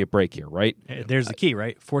on, give me a break here, right? There's the key,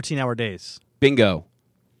 right? 14-hour days. Bingo.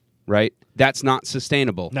 Right? That's not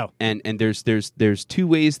sustainable. No. And there's two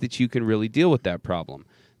ways that you can really deal with that problem.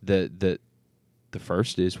 The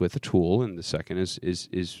first is with a tool, and the second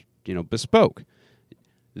is bespoke.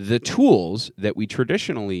 The tools that we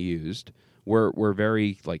traditionally used were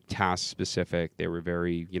very like task specific. They were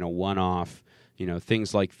very one off.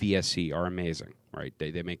 Things like VSC are amazing, right?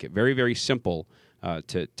 They make it very, very simple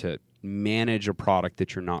to manage a product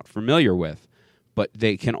that you're not familiar with. But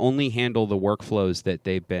they can only handle the workflows that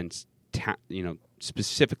they've been,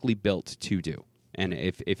 specifically built to do. And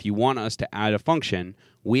if you want us to add a function,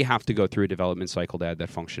 we have to go through a development cycle to add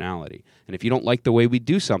that functionality. And if you don't like the way we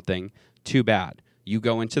do something, too bad. You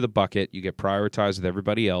go into the bucket, you get prioritized with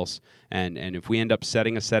everybody else, and if we end up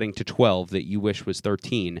setting a setting to 12 that you wish was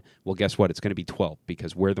 13, well, guess what? It's going to be 12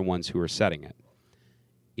 because we're the ones who are setting it.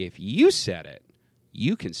 If you set it,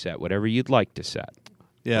 you can set whatever you'd like to set.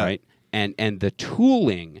 Yeah. Right? And the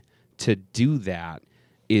tooling to do that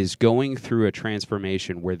is going through a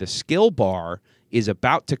transformation where the skill bar is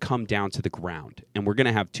about to come down to the ground. And we're going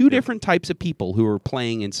to have two different types of people who are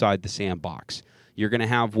playing inside the sandbox. You're going to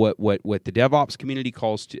have what the DevOps community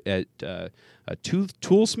calls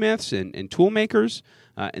toolsmiths and tool makers,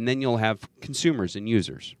 and then you'll have consumers and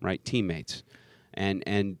users, right, teammates.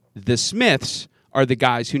 And the smiths are the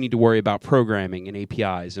guys who need to worry about programming and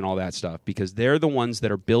APIs and all that stuff because they're the ones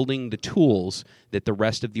that are building the tools that the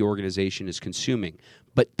rest of the organization is consuming.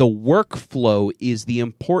 But the workflow is the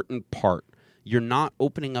important part. You're not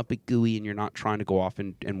opening up a GUI and you're not trying to go off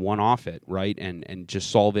and one-off it, right, and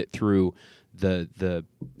just solve it through the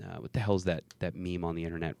what the hell is that meme on the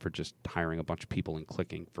internet for just hiring a bunch of people and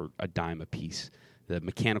clicking for a dime a piece? The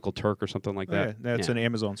Mechanical Turk or something like that? Yeah, that's an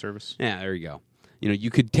Amazon service. Yeah, there you go.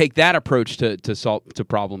 You could take that approach to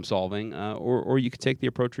problem solving, or you could take the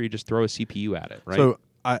approach where you just throw a CPU at it, right? So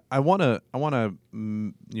I want to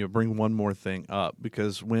bring one more thing up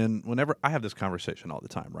because whenever I have this conversation all the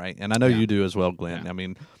time, right? And I know you do as well, Glenn. Yeah. I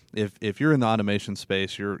mean, if you're in the automation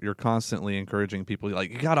space, you're constantly encouraging people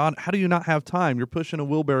like, how do you not have time? You're pushing a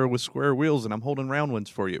wheelbarrow with square wheels, and I'm holding round ones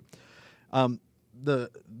for you.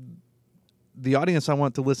 The audience I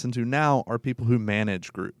want to listen to now are people who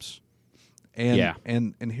manage groups.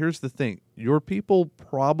 And here's the thing: your people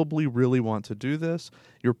probably really want to do this.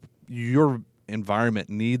 Your environment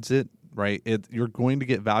needs it, right? You're going to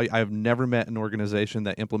get value. I have never met an organization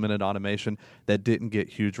that implemented automation that didn't get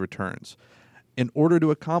huge returns. In order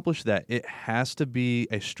to accomplish that, it has to be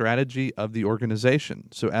a strategy of the organization.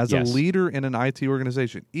 So as a leader in an IT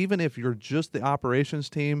organization, even if you're just the operations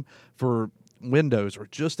team for Windows or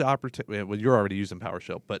just the well, you're already using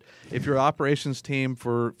PowerShell, but if you're an operations team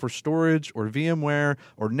for storage or VMware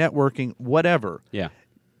or networking, whatever,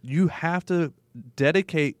 you have to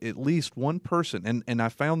dedicate at least one person. And I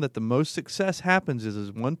found that the most success happens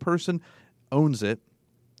is one person owns it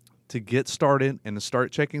to get started and to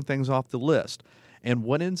start checking things off the list. And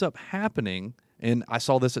what ends up happening, and I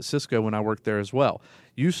saw this at Cisco when I worked there as well,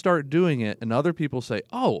 you start doing it and other people say,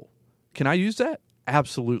 oh, can I use that?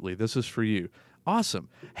 Absolutely. This is for you. Awesome.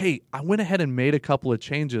 Hey, I went ahead and made a couple of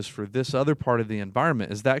changes for this other part of the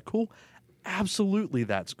environment. Is that cool? Absolutely,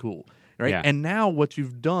 that's cool. Right? Yeah. And now what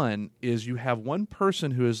you've done is you have one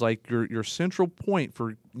person who is like your central point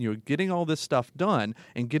for getting all this stuff done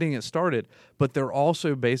and getting it started, but they're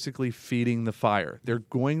also basically feeding the fire. They're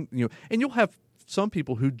going, and you'll have some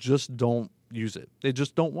people who just don't use it. They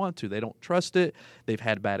just don't want to. They don't trust it. They've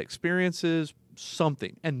had bad experiences,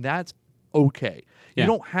 something. And that's okay. Yeah. You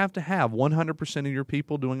don't have to have 100% of your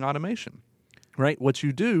people doing automation. Right? What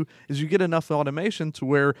you do is you get enough automation to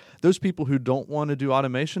where those people who don't want to do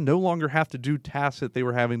automation no longer have to do tasks that they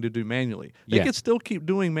were having to do manually. They can still keep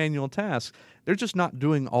doing manual tasks. They're just not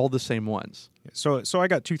doing all the same ones. So I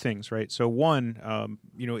got two things, right? So one,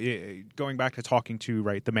 going back to talking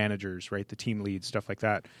to the managers, right, the team leads, stuff like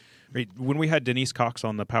that. Right, when we had Denise Cox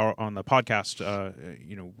on the podcast,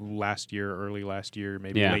 early last year,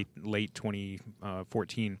 maybe late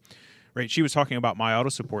 2014. Right, she was talking about My Auto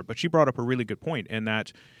Support, but she brought up a really good point in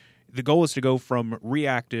that the goal is to go from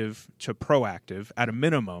reactive to proactive at a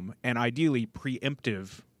minimum, and ideally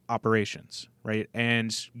preemptive operations, right?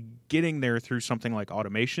 And getting there through something like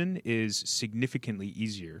automation is significantly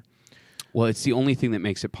easier. Well, it's the only thing that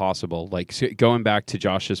makes it possible. Like going back to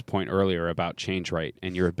Josh's point earlier about change rate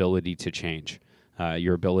and your ability to change,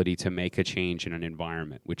 your ability to make a change in an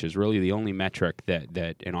environment, which is really the only metric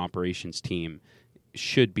that an operations team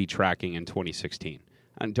should be tracking in 2016.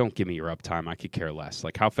 And don't give me your uptime. I could care less.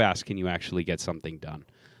 Like, how fast can you actually get something done?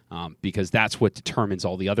 Because that's what determines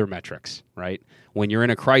all the other metrics, right? When you're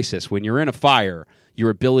in a crisis, when you're in a fire, your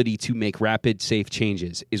ability to make rapid, safe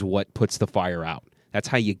changes is what puts the fire out. That's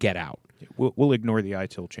how you get out. We'll ignore the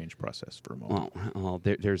ITIL change process for a moment. Well,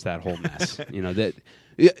 there's that whole mess. You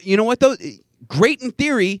know what though? Great in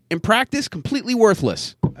theory, in practice, completely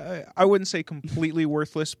worthless. I wouldn't say completely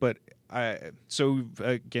worthless, but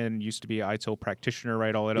again, used to be an ITIL practitioner,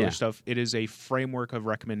 right? All that Yeah. other stuff. It is a framework of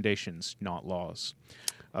recommendations, not laws.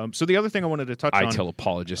 So the other thing I wanted to touch on, ITIL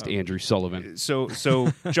apologist Andrew Sullivan. So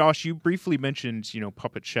Josh, you briefly mentioned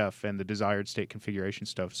Puppet Chef and the desired state configuration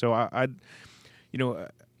stuff. So I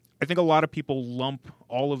think a lot of people lump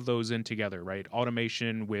all of those in together, right?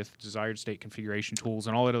 Automation with desired state configuration tools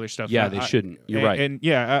and all that other stuff. Yeah, they shouldn't. You're right. And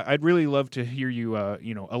yeah, I'd really love to hear you,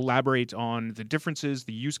 elaborate on the differences,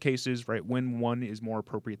 the use cases, right? When one is more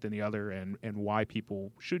appropriate than the other, and why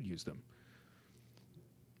people should use them.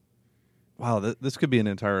 Wow, this could be an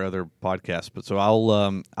entire other podcast, but so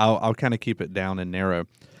I'll kind of keep it down and narrow.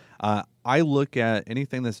 I look at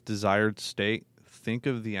anything that's desired state. Think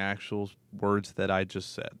of the actual words that I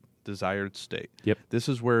just said. Desired state. Yep. This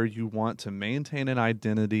is where you want to maintain an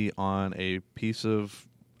identity on a piece of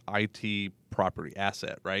IT property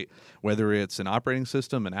asset, right? Whether it's an operating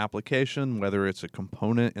system, an application, whether it's a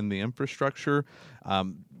component in the infrastructure,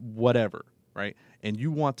 whatever, right? And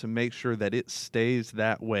you want to make sure that it stays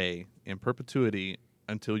that way in perpetuity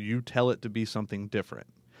until you tell it to be something different.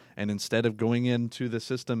 And instead of going into the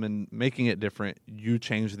system and making it different, you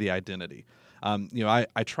change the identity. I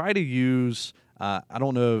try to use, I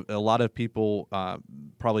don't know, a lot of people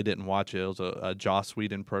probably didn't watch it. It was a Joss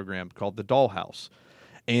Whedon program called The Dollhouse.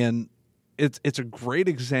 And it's a great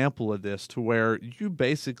example of this, to where you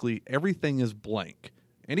basically, everything is blank.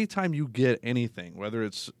 Anytime you get anything, whether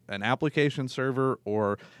it's an application server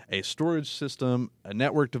or a storage system, a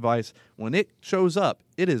network device, when it shows up,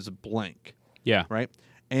 it is blank. Yeah. Right?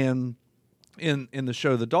 And in the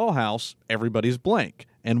show The Dollhouse, everybody's blank.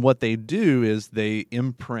 And what they do is they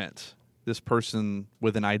imprint this person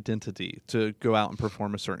with an identity to go out and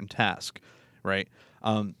perform a certain task, right?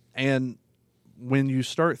 And when you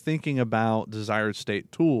start thinking about desired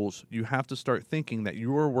state tools, you have to start thinking that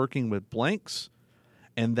you are working with blanks,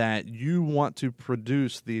 and that you want to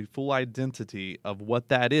produce the full identity of what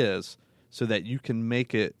that is, so that you can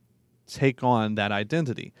make it take on that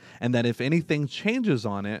identity. And that if anything changes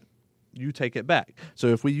on it, you take it back. So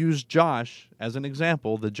if we use Josh as an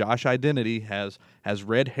example, the Josh identity has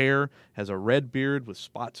red hair, has a red beard with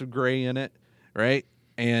spots of gray in it, right?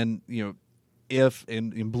 And if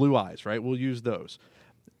in blue eyes, right? We'll use those.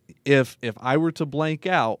 If I were to blank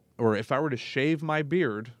out, or if I were to shave my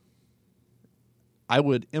beard, I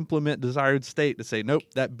would implement desired state to say, nope,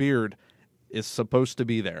 that beard is supposed to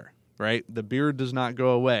be there, right? The beard does not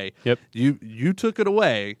go away. Yep. You took it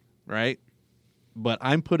away, right? But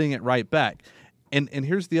I'm putting it right back. And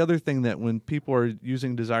here's the other thing, that when people are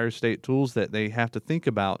using desired state tools that they have to think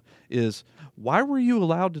about is, why were you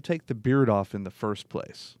allowed to take the beard off in the first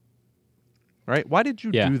place? Right? Why did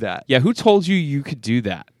you do that? Yeah, who told you could do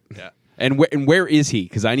that? Yeah. And where is he?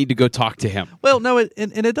 Because I need to go talk to him. Well, no, and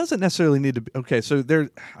it doesn't necessarily need to be. Okay, so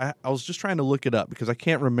I was just trying to look it up because I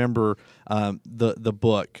can't remember the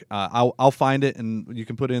book. I'll find it, and you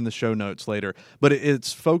can put it in the show notes later. But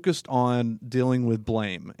it's focused on dealing with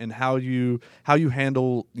blame and how you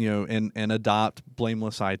handle and adopt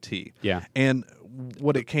blameless IT. Yeah. And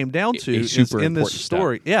what it came down to It's is super in this important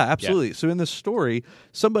story. stuff. Yeah, absolutely. Yeah. So in this story,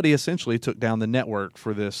 somebody essentially took down the network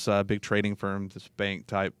for this big trading firm, this bank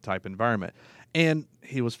type environment, and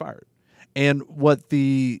he was fired. And what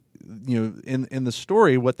in the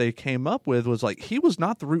story, what they came up with was, like, he was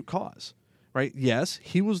not the root cause, right? Yes,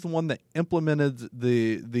 he was the one that implemented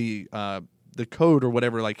the code or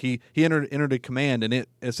whatever. Like he entered a command, and it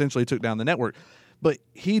essentially took down the network. But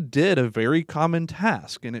he did a very common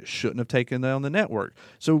task, and it shouldn't have taken down the network.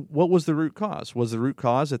 So what was the root cause? Was the root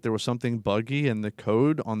cause that there was something buggy in the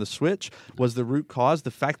code on the switch? Was the root cause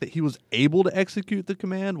the fact that he was able to execute the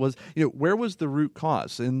command? Where was the root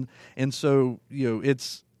cause? And so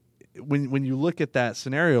it's when you look at that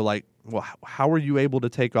scenario, like, well, how were you able to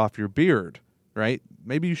take off your beard? Right?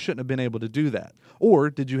 Maybe you shouldn't have been able to do that.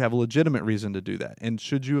 Or did you have a legitimate reason to do that? And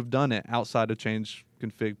should you have done it outside of change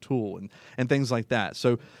config tool and things like that.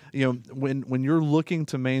 So, when you're looking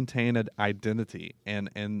to maintain an identity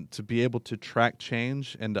and to be able to track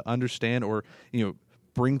change and to understand or,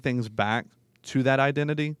 bring things back to that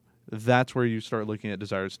identity, that's where you start looking at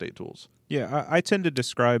desired state tools. Yeah, I tend to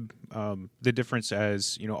describe the difference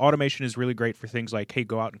as, automation is really great for things like, hey,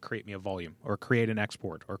 go out and create me a volume or create an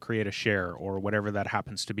export or create a share or whatever that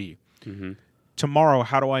happens to be. Mm-hmm. Tomorrow,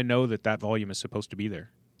 how do I know that volume is supposed to be there?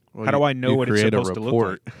 Well, how do I know what it's supposed to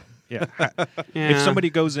look like? Yeah. Yeah. If somebody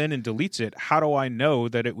goes in and deletes it, how do I know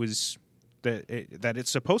that it was that it's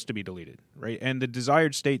supposed to be deleted, right? And the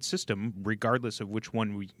desired state system, regardless of which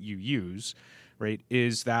one you use, right,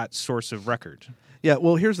 is that source of record. Yeah,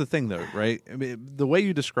 well, here's the thing, though, right? I mean, the way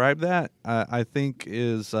you describe that, I think,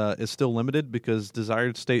 is still limited because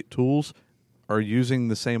desired state tools are using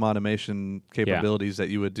the same automation capabilities that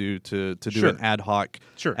you would do to do Sure. an ad hoc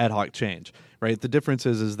change, right? The difference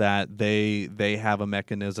is that they have a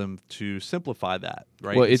mechanism to simplify that,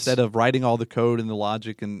 right? Well, Instead of writing all the code and the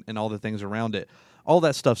logic and all the things around it, all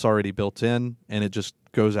that stuff's already built in, and it just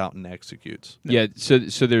goes out and executes. Yeah, so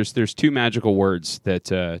there's two magical words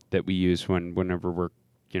that we use whenever we're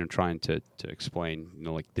trying to explain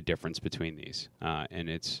like the difference between these, and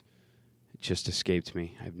it just escaped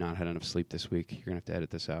me. I've not had enough sleep this week. You're gonna have to edit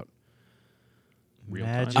this out. Real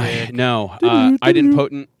Magic. time. No,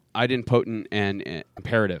 idempotent, and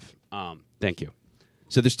imperative. Thank you.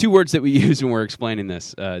 So there's two words that we use when we're explaining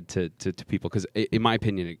this to people because, in my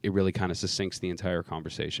opinion, it really kind of succinks the entire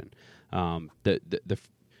conversation. When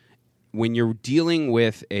you're dealing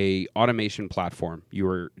with a automation platform,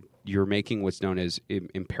 you're making what's known as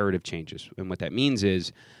imperative changes, and what that means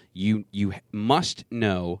is you must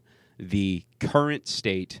know the current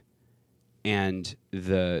state and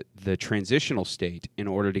the transitional state in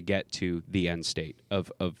order to get to the end state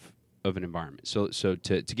of an environment. So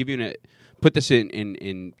to give you put this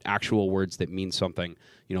in actual words that mean something.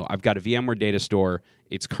 I've got a VMware data store.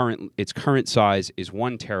 Its current size is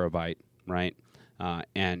 1 terabyte, right?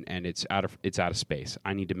 And it's out of space.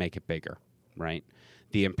 I need to make it bigger, right?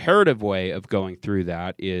 The imperative way of going through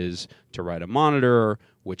that is to write a monitor,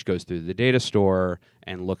 which goes through the data store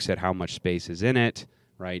and looks at how much space is in it,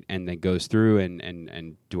 right? And then goes through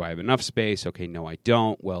and do I have enough space? Okay, no, I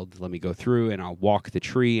don't. Well, let me go through and I'll walk the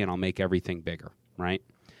tree and I'll make everything bigger, right?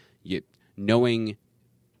 Knowing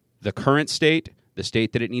the current state, the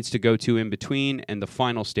state that it needs to go to in between, and the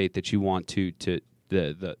final state that you want to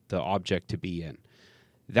the object to be in.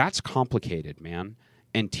 That's complicated, man.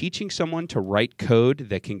 And teaching someone to write code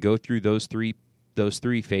that can go through those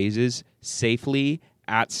three phases safely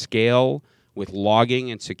at scale with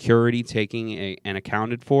logging and security taking and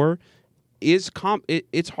accounted for it's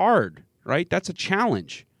hard, right? That's a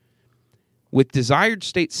challenge. With desired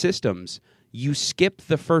state systems, you skip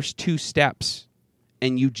the first 2 steps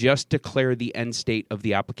and you just declare the end state of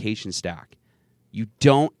the application stack. You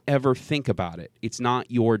don't ever think about it. It's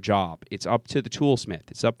not your job. It's up to the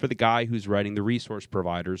toolsmith. It's up for the guy who's writing the resource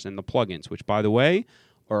providers and the plugins, which, by the way,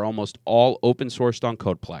 are almost all open sourced on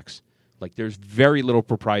Codeplex. Like, there's very little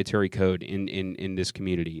proprietary code in this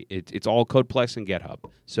community. It's all Codeplex and GitHub.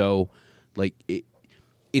 So, like,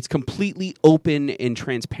 it's completely open and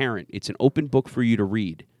transparent. It's an open book for you to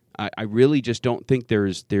read. I really just don't think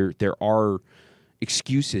there are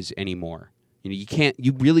excuses anymore.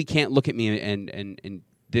 You really can't look at me and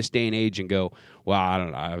this day and age and go, well, I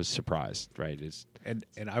don't know, I was surprised, right?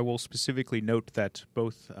 And I will specifically note that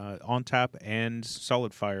both ONTAP and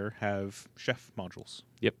SolidFire have Chef modules.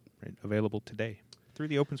 Yep. Right, available today through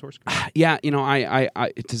the open source community. Yeah,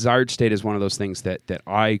 I desired state is one of those things that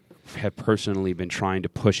I have personally been trying to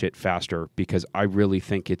push it faster because I really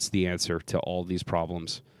think it's the answer to all these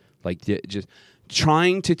problems. Like, just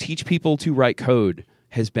trying to teach people to write code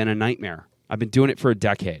has been a nightmare. I've been doing it for a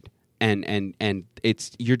decade, and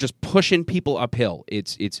you're just pushing people uphill.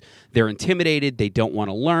 They're intimidated. They don't want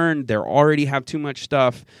to learn. They already have too much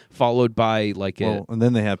stuff. Followed by and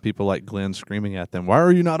then they have people like Glenn screaming at them, "Why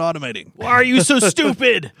are you not automating? Why are you so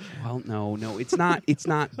stupid?" Well, no, it's not. It's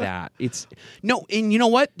not that. And you know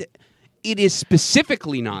what? It is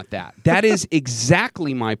specifically not that. That is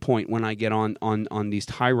exactly my point when I get on these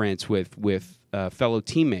tirades with fellow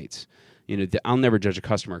teammates. I'll never judge a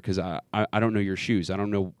customer because I don't know your shoes. I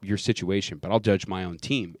don't know your situation, but I'll judge my own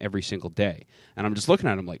team every single day. And I'm just looking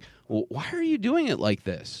at them like, well, why are you doing it like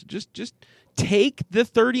this? Just take the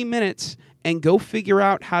 30 minutes and go figure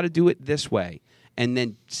out how to do it this way. And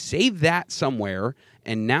then save that somewhere,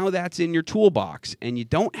 and now that's in your toolbox. And you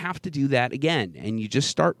don't have to do that again. And you just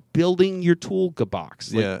start building your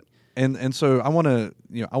toolbox. Yeah. And so I want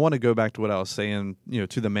to go back to what I was saying,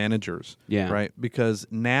 to the managers, Yeah. right? Because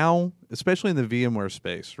now, especially in the VMware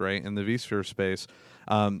space, right, in the vSphere space,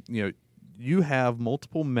 you have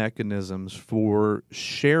multiple mechanisms for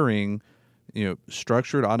sharing,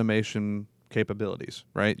 structured automation capabilities,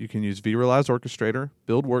 right? You can use vRealize Orchestrator,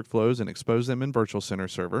 build workflows, and expose them in Virtual Center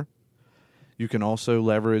Server. You can also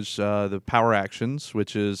leverage the Power Actions,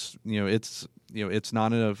 which is, it's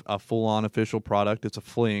not a full-on official product. It's a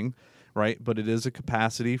fling, right? But it is a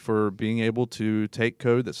capacity for being able to take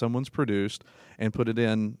code that someone's produced and put it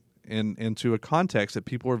into a context that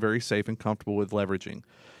people are very safe and comfortable with leveraging.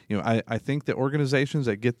 I think that organizations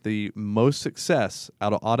that get the most success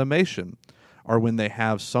out of automation are when they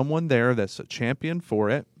have someone there that's a champion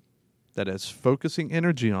for it, that is focusing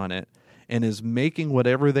energy on it, and is making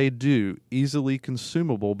whatever they do easily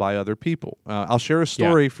consumable by other people. I'll share a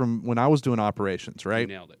story from when I was doing operations, right?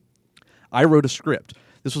 You nailed it. I wrote a script.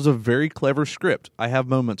 This was a very clever script. I have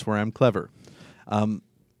moments where I'm clever.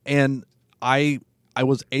 And I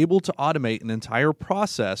was able to automate an entire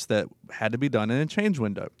process that had to be done in a change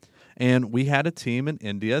window. And we had a team in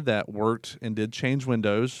India that worked and did change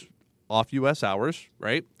windows off U.S. hours,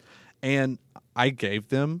 right? And I gave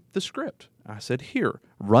them the script. I said, here,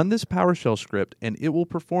 run this PowerShell script, and it will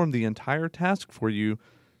perform the entire task for you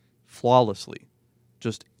flawlessly.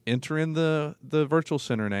 Just enter in the Virtual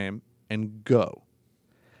Center name and go.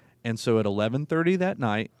 And so at 11:30 that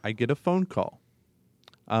night, I get a phone call.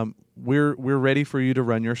 We're ready for you to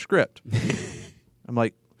run your script. I'm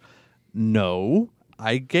like, no,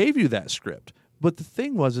 I gave you that script. But the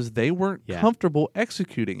thing was they weren't comfortable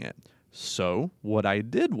executing it. So what I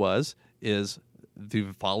did is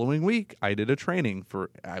the following week, I did a training for.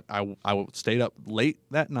 I stayed up late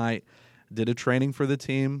that night, did a training for the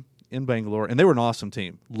team in Bangalore, and they were an awesome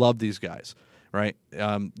team. Loved these guys. Right.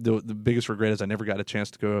 The biggest regret is I never got a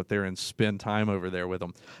chance to go out there and spend time over there with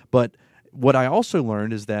them. But what I also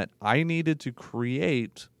learned is that I needed to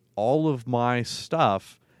create all of my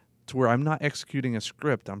stuff to where I'm not executing a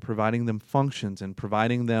script. I'm providing them functions and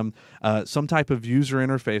providing them some type of user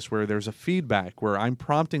interface where there's a feedback, where I'm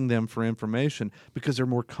prompting them for information because they're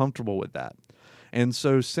more comfortable with that. And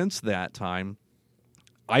so since that time,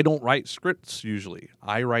 I don't write scripts usually.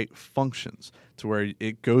 I write functions to where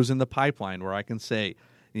it goes in the pipeline where I can say,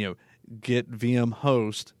 get VM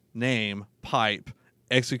host, name, pipe,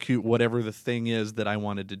 execute whatever the thing is that I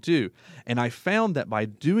wanted to do. And I found that by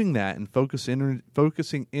doing that and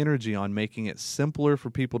focusing energy on making it simpler for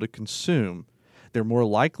people to consume, they're more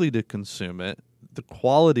likely to consume it, the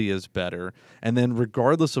quality is better, and then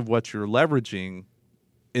regardless of what you're leveraging,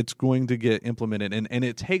 it's going to get implemented, and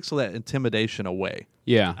it takes that intimidation away.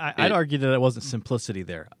 Yeah. I'd argue that it wasn't simplicity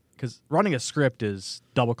there, because running a script is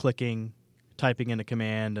double-clicking, typing in a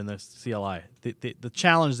command, and the CLI. The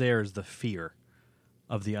challenge there is the fear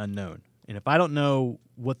of the unknown. And if I don't know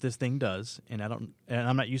what this thing does, and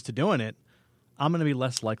I'm not used to doing it, I'm going to be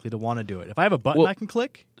less likely to want to do it. If I have a button I can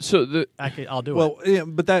click, so I'll do it. Well, yeah,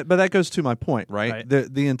 but that goes to my point, right?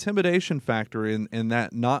 The intimidation factor in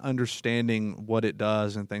that not understanding what it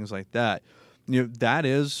does and things like that, that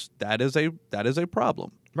is a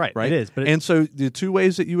problem. Right. Right. It is. But and so the two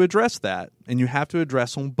ways that you address that, and you have to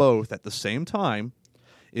address them both at the same time,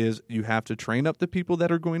 is you have to train up the people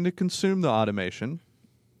that are going to consume the automation,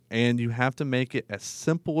 and you have to make it as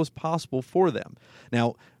simple as possible for them.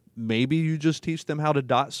 Now, maybe you just teach them how to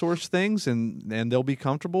dot source things and they'll be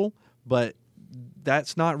comfortable, but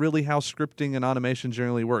that's not really how scripting and automation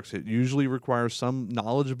generally works. It usually requires some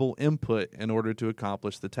knowledgeable input in order to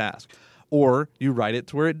accomplish the task. Or you write it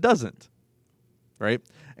to where it doesn't. Right?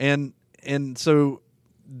 And so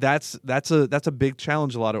that's a big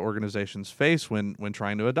challenge a lot of organizations face when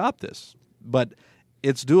trying to adopt this. But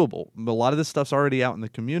it's doable. A lot of this stuff's already out in the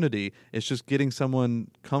community. It's just getting someone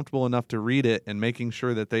comfortable enough to read it and making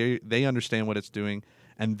sure that they understand what it's doing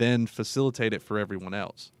and then facilitate it for everyone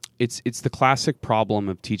else. It's the classic problem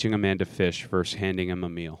of teaching a man to fish versus handing him a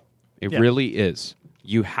meal. It really is.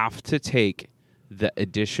 You have to take the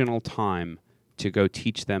additional time to go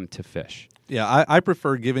teach them to fish. Yeah, I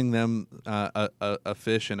prefer giving them a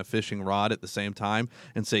fish and a fishing rod at the same time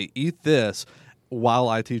and say, eat this while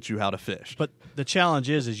I teach you how to fish. But the challenge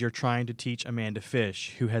is you're trying to teach a man to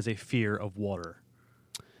fish who has a fear of water.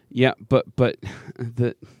 Yeah, but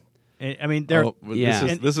the I mean,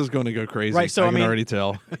 this is going to go crazy. Right, so I can already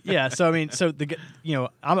tell. Yeah, so I mean,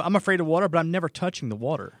 I'm afraid of water, but I'm never touching the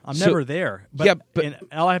water. I'm never there. But and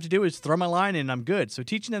all I have to do is throw my line in, and I'm good. So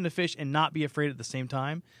teaching them to fish and not be afraid at the same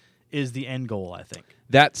time is the end goal, I think.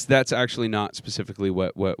 That's actually not specifically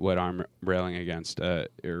what I'm railing against,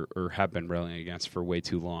 or have been railing against for way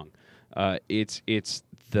too long. It's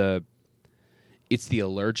the it's the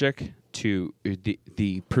allergic to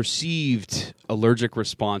the perceived allergic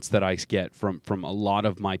response that I get from a lot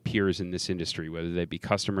of my peers in this industry, whether they be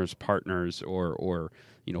customers, partners, or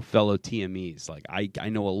fellow TMEs. Like I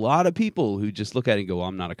know a lot of people who just look at it and go, well,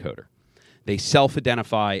 I'm not a coder. They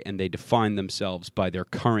self-identify and they define themselves by their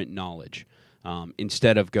current knowledge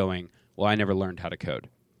instead of going, well, I never learned how to code.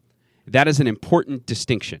 That is an important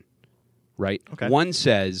distinction, right? Okay. One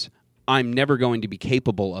says, I'm never going to be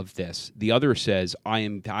capable of this. The other says, I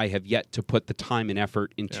have yet to put the time and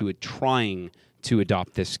effort into it trying to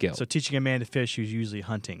adopt this skill. So teaching a man to fish who's usually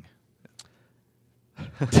hunting.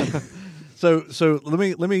 So let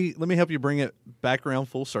me help you bring it back around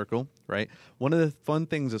full circle, right? One of the fun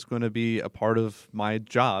things that's going to be a part of my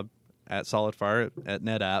job at SolidFire at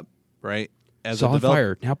NetApp, right? As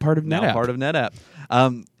SolidFire, now part of NetApp. Now part of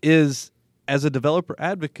NetApp, is as a developer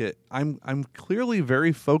advocate, I'm clearly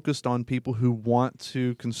very focused on people who want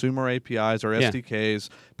to consume our APIs, our SDKs,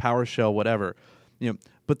 PowerShell, whatever.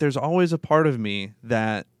 But there's always a part of me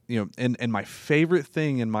that and my favorite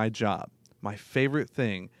thing in my job, my favorite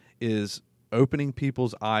thing is opening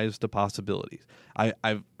people's eyes to possibilities.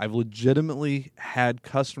 I've legitimately had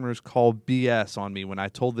customers call BS on me when I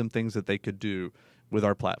told them things that they could do with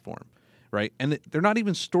our platform. Right, and they're not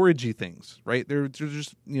even storagey things, right? They're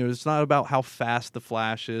just it's not about how fast the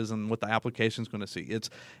flash is and what the application's going to see. It's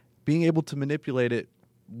being able to manipulate it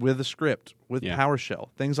with a script, with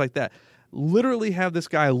PowerShell, things like that. Literally have this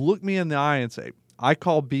guy look me in the eye and say, "I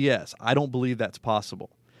call BS. I don't believe that's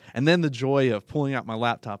possible." And then the joy of pulling out my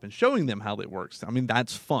laptop and showing them how it works. I mean,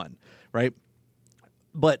 that's fun, right?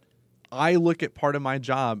 But I look at part of my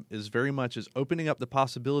job is very much as opening up the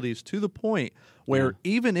possibilities to the point where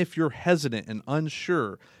even if you're hesitant and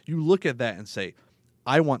unsure, you look at that and say,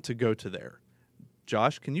 I want to go to there.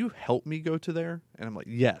 Josh, can you help me go to there? And I'm like,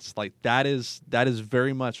 yes, like that is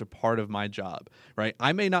very much a part of my job, right?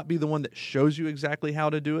 I may not be the one that shows you exactly how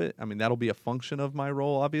to do it. I mean, that'll be a function of my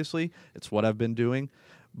role, obviously. It's what I've been doing.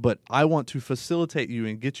 But I want to facilitate you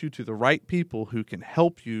and get you to the right people who can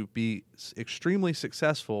help you be extremely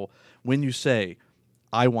successful when you say,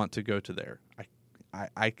 I want to go to there.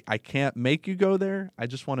 I can't make you go there. I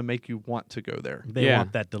just want to make you want to go there. They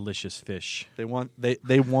want that delicious fish. They want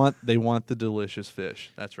the delicious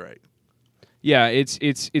fish. That's right. Yeah, it's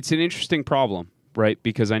an interesting problem, right?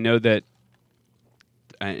 Because I know that,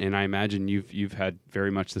 and I imagine you've had very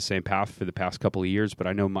much the same path for the past couple of years, but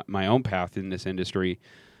I know my own path in this industry,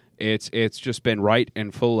 it's just been right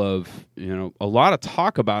and full of a lot of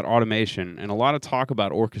talk about automation and a lot of talk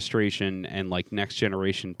about orchestration and like next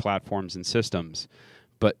generation platforms and systems,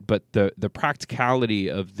 but the practicality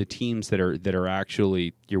of the teams that are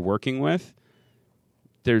actually you're working with,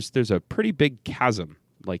 there's a pretty big chasm.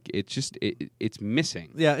 Like it's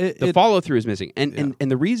missing. Yeah, the follow through is missing, and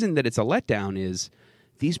the reason that it's a letdown is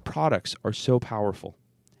these products are so powerful.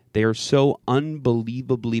 They are so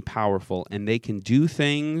unbelievably powerful, and they can do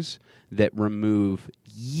things that remove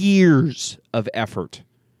years of effort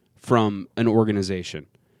from an organization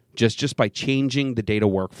just by changing the data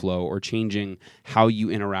workflow or changing how you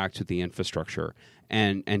interact with the infrastructure.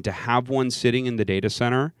 And to have one sitting in the data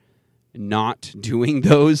center not doing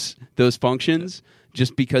those functions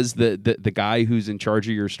just because the guy who's in charge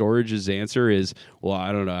of your storage's answer is, well,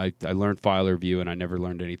 I don't know, I learned file review and I never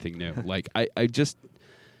learned anything new. Like, I just...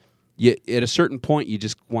 at a certain point, you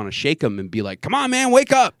just want to shake them and be like, "Come on, man,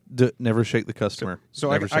 wake up!" Never shake the customer. So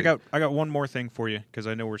I got one more thing for you because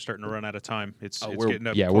I know we're starting to run out of time. It's getting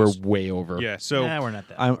up close. We're way over. Yeah, so we're not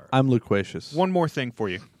that far. I'm loquacious. One more thing for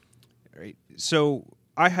you. Right. So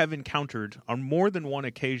I have encountered on more than one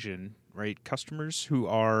occasion, right, customers who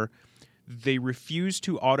they refuse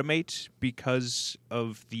to automate because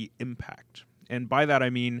of the impact. And by that I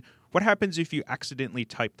mean, what happens if you accidentally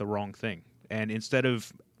type the wrong thing? And instead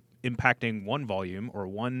of impacting one volume or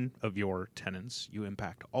one of your tenants, you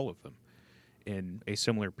impact all of them in a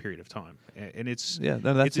similar period of time, and it's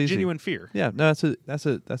a genuine fear. Yeah, no,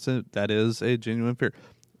 that is a genuine fear.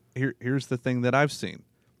 Here's the thing that I've seen.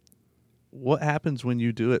 What happens when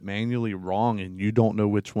you do it manually wrong and you don't know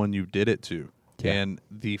which one you did it to, and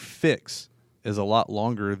the fix is a lot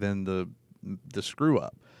longer than the screw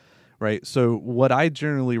up, right? So what I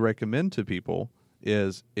generally recommend to people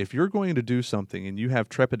is if you're going to do something and you have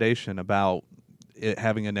trepidation about it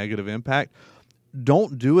having a negative impact,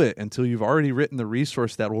 don't do it until you've already written the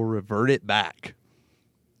resource that will revert it back.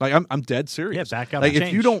 Like I'm dead serious. Yeah, back out like the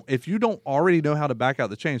change. If you don't already know how to back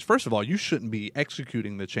out the change, first of all, you shouldn't be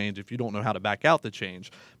executing the change if you don't know how to back out the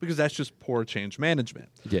change, because that's just poor change management.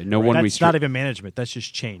 Yeah, no one way street. That's not even management. That's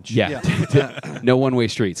just change. Yeah. No one way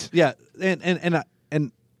streets. Yeah, and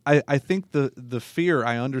I think the fear,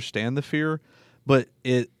 I understand the fear. but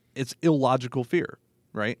it's illogical fear,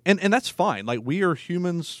 right? And that's fine. Like, we are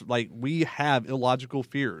humans, like, we have illogical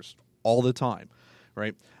fears all the time,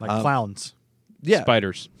 right? Like clowns. Yeah,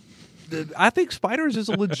 Spiders. I think spiders is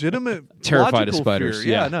a legitimate Terrified of logical spiders,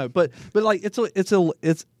 fear. yeah. No, but like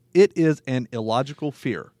it is an illogical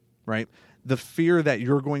fear, right? The fear that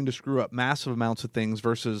you're going to screw up massive amounts of things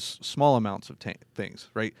versus small amounts of things,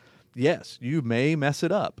 right? Yes, you may mess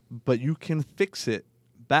it up, but you can fix it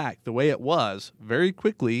back the way it was very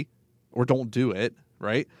quickly, or don't do it,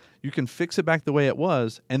 right? You can fix it back the way it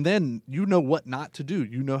was, and then you know what not to do.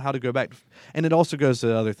 You know how to go back. And it also goes to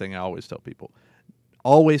the other thing I always tell people.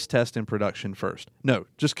 Always test in production first. No,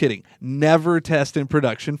 just kidding. Never test in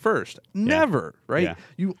production first. Never, right? Yeah.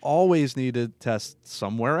 You always need to test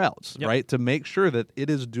somewhere else, Yep. right? To make sure that it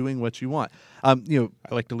is doing what you want. I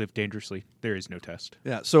like to live dangerously. There is no test.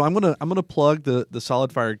 Yeah, so I'm gonna plug the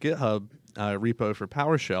SolidFire GitHub repo for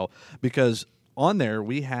PowerShell, because on there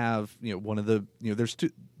we have one of the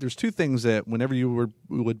there's two things that whenever you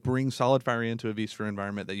would bring SolidFire into a vSphere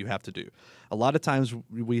environment that you have to do. A lot of times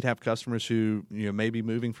we'd have customers who may be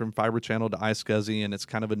moving from Fiber Channel to iSCSI, and it's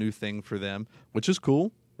kind of a new thing for them, which is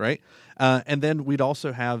cool, right? And then we'd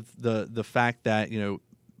also have the fact that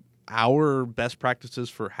our best practices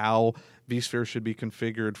for how vSphere should be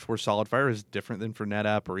configured for SolidFire is different than for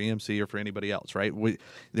NetApp or EMC or for anybody else, right?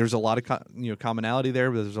 There's a lot of commonality there,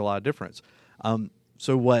 but there's a lot of difference.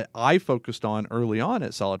 So what I focused on early on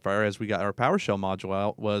at SolidFire as we got our PowerShell module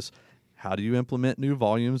out was, how do you implement new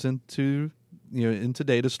volumes into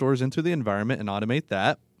data stores into the environment and automate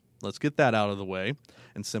that? Let's get that out of the way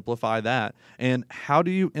and simplify that. And how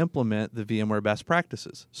do you implement the VMware best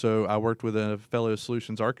practices? So I worked with a fellow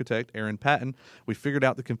solutions architect, Aaron Patton. We figured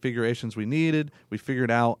out the configurations we needed. We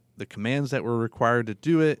figured out the commands that were required to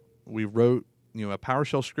do it. We wrote a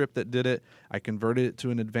PowerShell script that did it. I converted it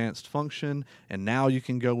to an advanced function, and now you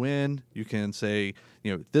can go in, you can say,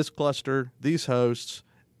 this cluster, these hosts,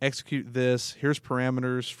 execute this, here's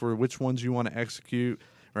parameters for which ones you want to execute,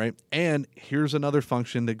 right? And here's another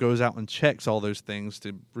function that goes out and checks all those things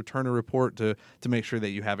to return a report to make sure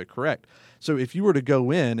that you have it correct. So if you were to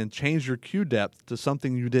go in and change your queue depth to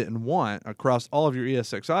something you didn't want across all of your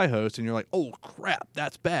ESXi hosts, and you're like, oh crap,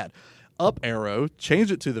 that's bad, up arrow,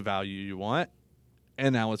 change it to the value you want,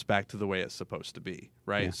 and now it's back to the way it's supposed to be,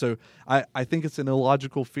 right? Yeah. So I think it's an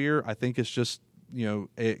illogical fear. I think it's just,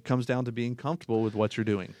 it comes down to being comfortable with what you're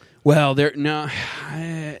doing. Well,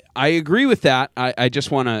 I agree with that. I just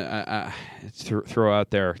want to throw out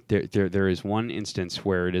there is one instance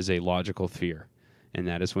where it is a logical fear, and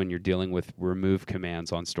that is when you're dealing with remove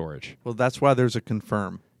commands on storage. Well, that's why there's a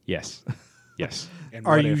confirm. Yes. Yes. And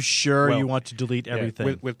Are what you if? sure Well, you want to delete Yeah,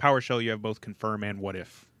 everything? with PowerShell, you have both confirm and what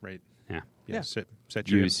if, right? Yeah. Yeah. Set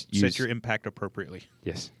your Use- set your impact appropriately.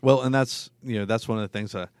 Yes. Well, and that's that's one of the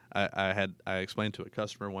things I explained to a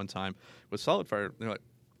customer one time with SolidFire. They're like,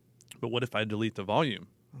 but what if I delete the volume?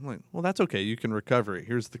 I'm like, well, that's okay. You can recover it.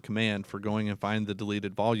 Here's the command for going and find the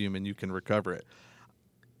deleted volume, and you can recover it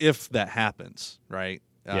if that happens, right?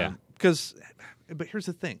 Yeah. But here's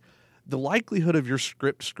the thing: the likelihood of your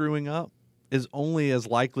script screwing up is only as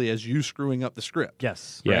likely as you screwing up the script.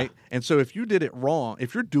 yes. Yeah. Right? And so if you did it wrong,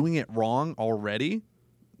 if you're doing it wrong already,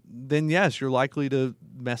 then yes, you're likely to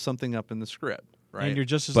mess something up in the script, right? And you're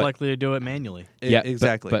just as But- likely to do it manually. Yeah,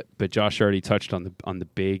 exactly. But Josh already touched on the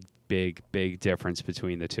big difference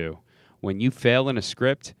between the two. When you fail in a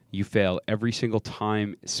script, you fail every single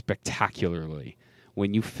time spectacularly.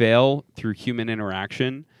 When you fail through human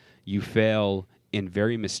interaction, you fail in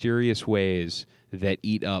very mysterious ways that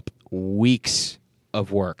eat up weeks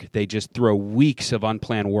of work. They just throw weeks of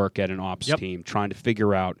unplanned work at an ops Yep. team trying to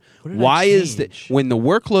figure out What did I why is that change? when the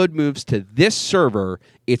workload moves to this server,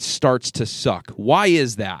 it starts to suck. Why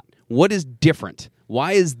is that? What is different?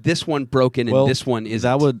 Why is this one broken and this one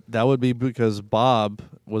isn't? That would be because Bob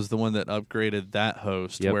was the one that upgraded that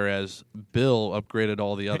host, Yep. whereas Bill upgraded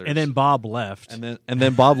all the others. And then Bob left. and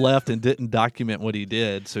then Bob left and didn't document what he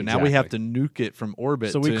did. So now we have to Exactly. nuke it from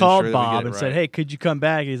orbit. So to we called ensure that we Bob get it and said, right. hey, could you come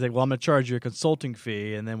back? He's like, well, I'm going to charge you a consulting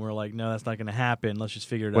fee. And then we're like, no, that's not going to happen. Let's just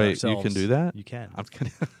figure it out Wait, ourselves. you can do that? You can. I'm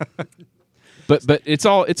kidding. But it's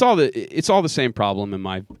all the same problem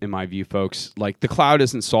in my view, folks. Like the cloud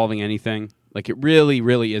isn't solving anything. Like it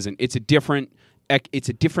really isn't. It's a different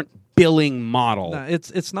billing model. No,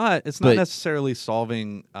 it's not But- necessarily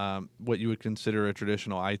solving what you would consider a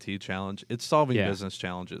traditional IT challenge. It's solving Yeah. business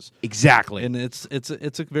challenges. Exactly. And it's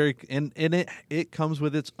a very and it comes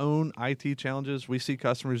with its own IT challenges. We see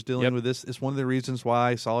customers dealing Yep. with this. It's one of the reasons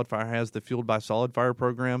why SolidFire has the Fueled by SolidFire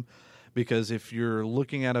program, Because if you're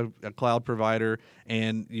looking at a cloud provider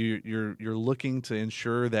and you're looking to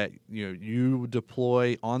ensure that you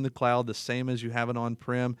deploy on the cloud the same as you have it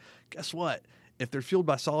on-prem, guess what? If they're fueled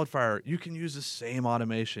by SolidFire, you can use the same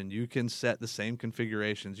automation. You can set the same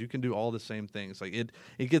configurations. You can do all the same things. Like it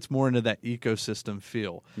gets more into that ecosystem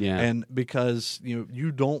feel. Yeah. And because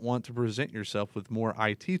you don't want to present yourself with more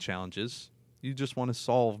IT challenges, you just want to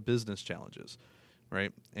solve business challenges,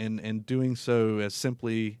 right? And doing so as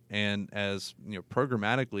simply and as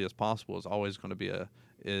programmatically as possible is always going to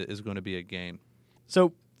be a gain.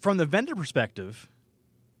 So from the vendor perspective,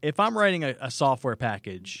 if I'm writing a software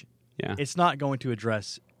package, it's not going to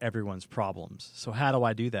address everyone's problems. So how do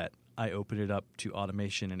I do that? I open it up to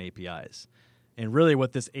automation and APIs. And really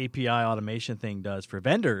what this API automation thing does for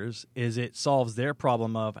vendors is it solves their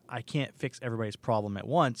problem of, I can't fix everybody's problem at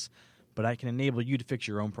once, but I can enable you to fix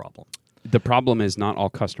your own problem. The problem is not all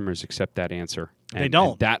customers accept that answer. They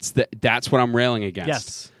don't. And that's what I'm railing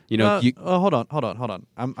against. Yes. Hold on.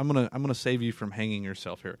 I'm gonna save you from hanging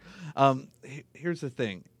yourself here. Here's the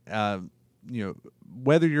thing.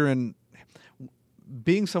 Whether you're in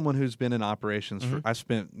being someone who's been in operations I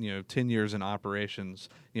spent 10 years in operations,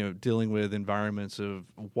 dealing with environments of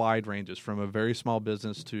wide ranges from a very small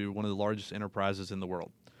business to one of the largest enterprises in the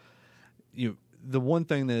world. The one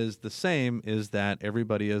thing that is the same is that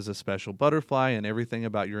everybody is a special butterfly and everything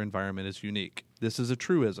about your environment is unique. This is a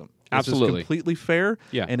truism. Absolutely. This is completely fair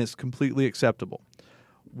and it's completely acceptable.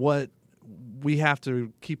 What we have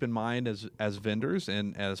to keep in mind as vendors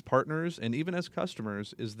and as partners and even as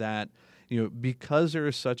customers is that because there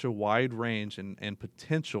is such a wide range and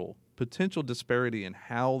potential disparity in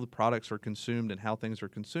how the products are consumed and how things are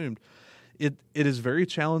consumed, it is very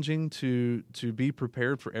challenging to be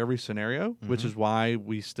prepared for every scenario, which is why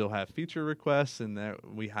we still have feature requests and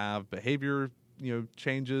that we have behavior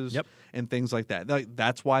changes and things like that.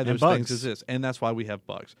 That's why those things exist, and that's why we have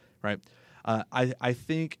bugs, right? I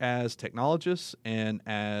think as technologists and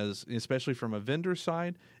as especially from a vendor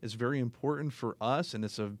side, it's very important for us, and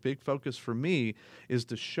it's a big focus for me, is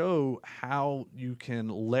to show how you can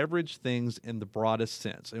leverage things in the broadest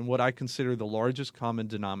sense and what I consider the largest common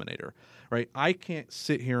denominator, right? I can't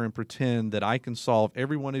sit here and pretend that I can solve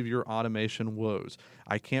every one of your automation woes.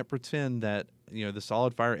 I can't pretend that the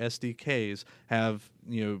SolidFire SDKs have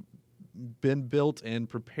been built and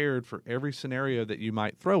prepared for every scenario that you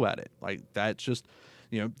might throw at it. Like that's just,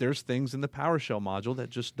 there's things in the PowerShell module that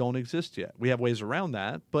just don't exist yet. We have ways around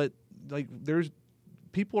that, but like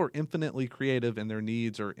people are infinitely creative and their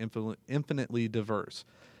needs are infinitely diverse.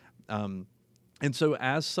 And so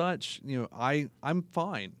as such, I'm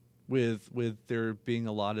fine with there being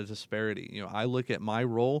a lot of disparity. I look at my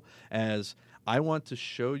role as I want to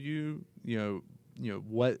show you,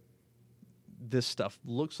 what this stuff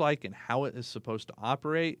looks like and how it is supposed to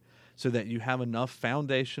operate so that you have enough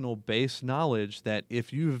foundational base knowledge that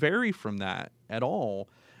if you vary from that at all,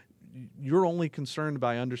 you're only concerned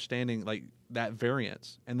by understanding like that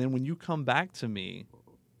variance. And then when you come back to me,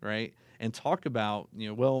 right, and talk about,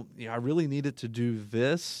 I really need it to do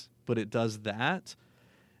this, but it does that,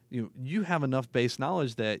 you have enough base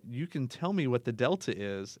knowledge that you can tell me what the delta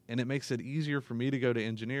is, and it makes it easier for me to go to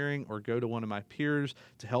engineering or go to one of my peers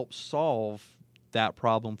to help solve that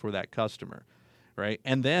problem for that customer, right?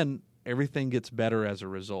 And then everything gets better as a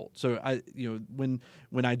result. So when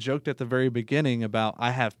I joked at the very beginning about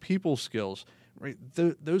I have people skills, right?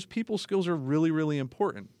 Those people skills are really, really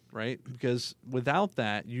important, right? Because without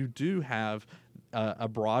that, you do have a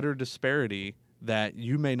broader disparity that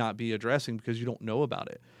you may not be addressing because you don't know about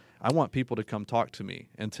it. I want people to come talk to me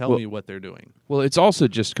and tell me what they're doing. Well, it's also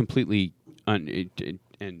just completely,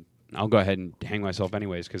 and I'll go ahead and hang myself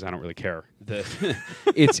anyways because I don't really care.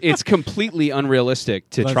 It's completely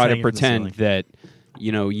unrealistic to try to pretend that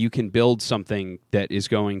you can build something that is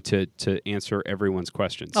going to answer everyone's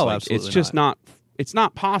questions. Oh, absolutely. It's just not. It's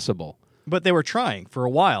not possible. But they were trying for a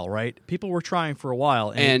while, right? People were trying for a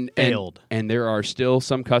while and it failed. And there are still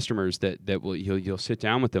some customers that will you'll sit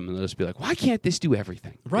down with them and they'll just be like, "Why can't this do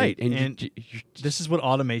everything?" Right. And this is what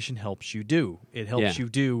automation helps you do. It helps you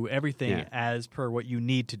do everything as per what you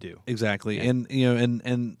need to do. Exactly. Yeah.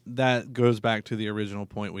 And that goes back to the original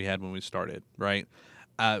point we had when we started, right?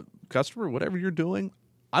 Customer, whatever you're doing,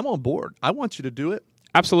 I'm on board. I want you to do it.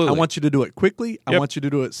 Absolutely. I want you to do it quickly. Yep. I want you to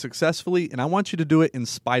do it successfully, and I want you to do it in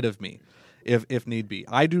spite of me, if need be.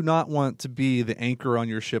 I do not want to be the anchor on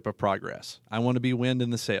your ship of progress. I want to be wind in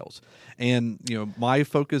the sails. And my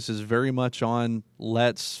focus is very much on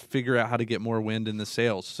let's figure out how to get more wind in the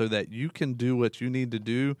sails so that you can do what you need to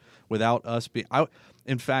do without us being.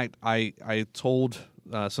 In fact, I told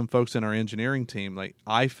some folks in our engineering team. Like,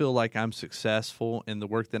 I feel like I'm successful in the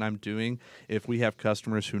work that I'm doing if we have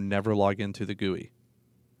customers who never log into the GUI,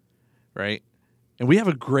 right? And we have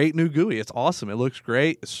a great new GUI. It's awesome. It looks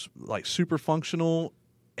great. It's like super functional,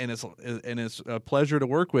 and it's a pleasure to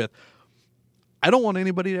work with. I don't want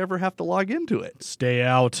anybody to ever have to log into it. Stay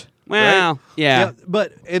out. Well, yeah.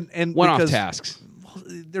 But and One-off because- tasks. well,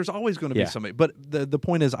 there's always going to Yeah. be somebody. But the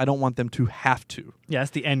point is, I don't want them to have to. Yeah,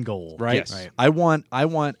 that's the end goal. Right. Yes. Right. I want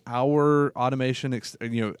our automation.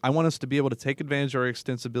 I want us to be able to take advantage of our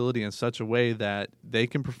extensibility in such a way that they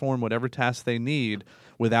can perform whatever tasks they need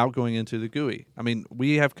without going into the GUI. I mean,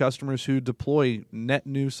 we have customers who deploy net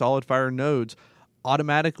new SolidFire nodes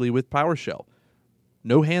automatically with PowerShell,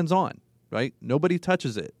 no hands on. Right. Nobody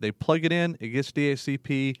touches it. They plug it in. It gets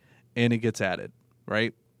DHCP and it gets added.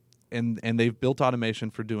 Right. And they've built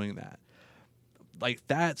automation for doing that. Like,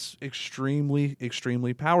 that's extremely,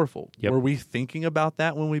 extremely powerful. Yep. Were we thinking about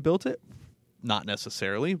that when we built it? Not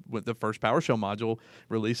necessarily. With the first PowerShell module,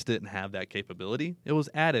 released it and have that capability. It was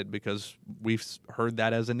added because we've heard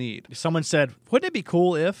that as a need. Someone said, "Wouldn't it be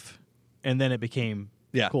cool if?" And then it became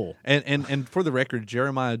cool. And for the record,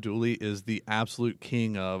 Jeremiah Dooley is the absolute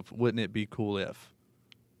king of wouldn't it be cool if?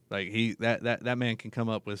 Like, that man can come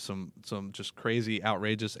up with some just crazy,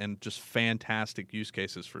 outrageous, and just fantastic use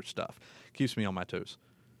cases for stuff. Keeps me on my toes.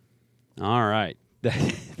 All right.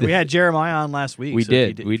 We had Jeremiah on last week. We so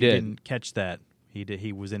if did. you We if you did. didn't catch that. He did.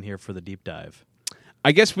 He was in here for the deep dive.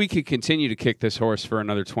 I guess we could continue to kick this horse for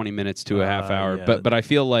another 20 minutes to a half hour, yeah. but I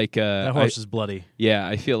feel like That horse is bloody.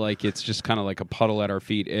 I feel like it's just kind of like a puddle at our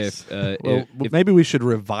feet. If Well, if- maybe we should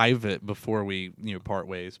revive it before we part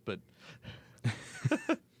ways. But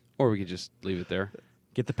or we could just leave it there.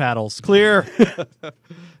 Get the paddles clear.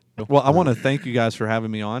 well, I want to thank you guys for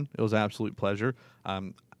having me on. It was an absolute pleasure.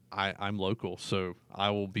 I'm local, so I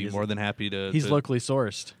will be more than happy to. He's locally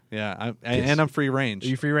sourced. Yeah, and I'm free range. Are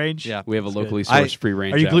you free range? Yeah. We have a That's locally good. sourced free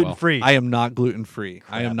range. Are you Atwell. gluten free? I am not gluten free.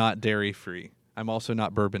 I am not dairy free. I'm also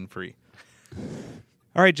not bourbon free.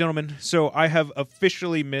 All right, gentlemen. So I have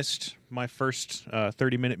officially missed my first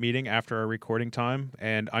 30-minute meeting after our recording time,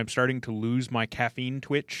 and I'm starting to lose my caffeine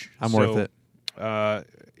twitch. I'm worth it.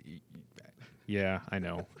 Yeah, I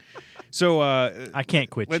know. So I can't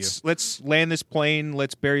quit let's land this plane.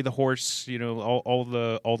 Let's bury the horse. You know, all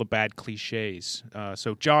the bad cliches.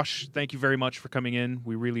 So Josh, thank you very much for coming in.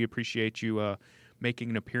 We really appreciate you making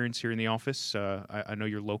an appearance here in the office. I know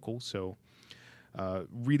you're local, so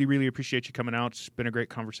really, really appreciate you coming out. It's been a great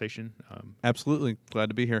conversation. Absolutely. Glad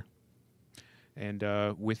to be here. And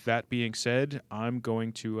with that being said, I'm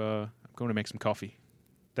going to make some coffee.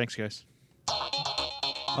 Thanks, guys.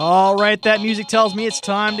 All right, that music tells me it's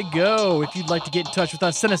time to go. If you'd like to get in touch with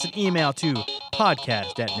us, send us an email to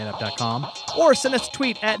podcast@netapp.com or send us a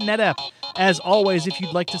tweet at netapp. As always, if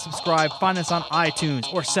you'd like to subscribe, find us on iTunes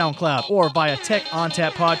or SoundCloud or via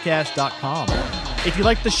techontappodcast.com. If you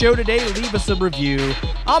liked the show today, leave us a review.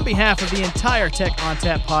 On behalf of the entire Tech on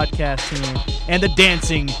Tap podcast team and the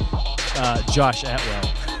dancing Josh Atwell,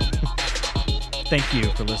 thank you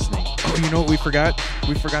for listening. Oh, you know what we forgot?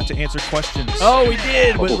 We forgot to answer questions. Oh, we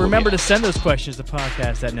did. But remember to send those questions to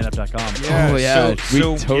podcast@netapp.com. Yeah,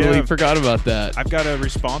 we totally forgot about that. I've got a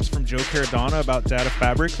response from Joe Caradonna about Data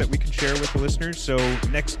Fabric that we can share with the listeners. So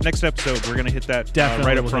next episode, we're going to hit that Definitely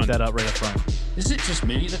right up we'll front. hit that up right up front. Is it just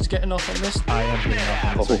me that's getting off on this? I am getting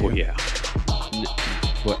off on this. yeah.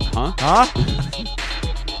 What? Huh? Huh?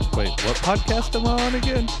 Wait, what podcast am I on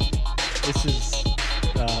again? This is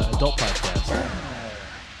adult podcast.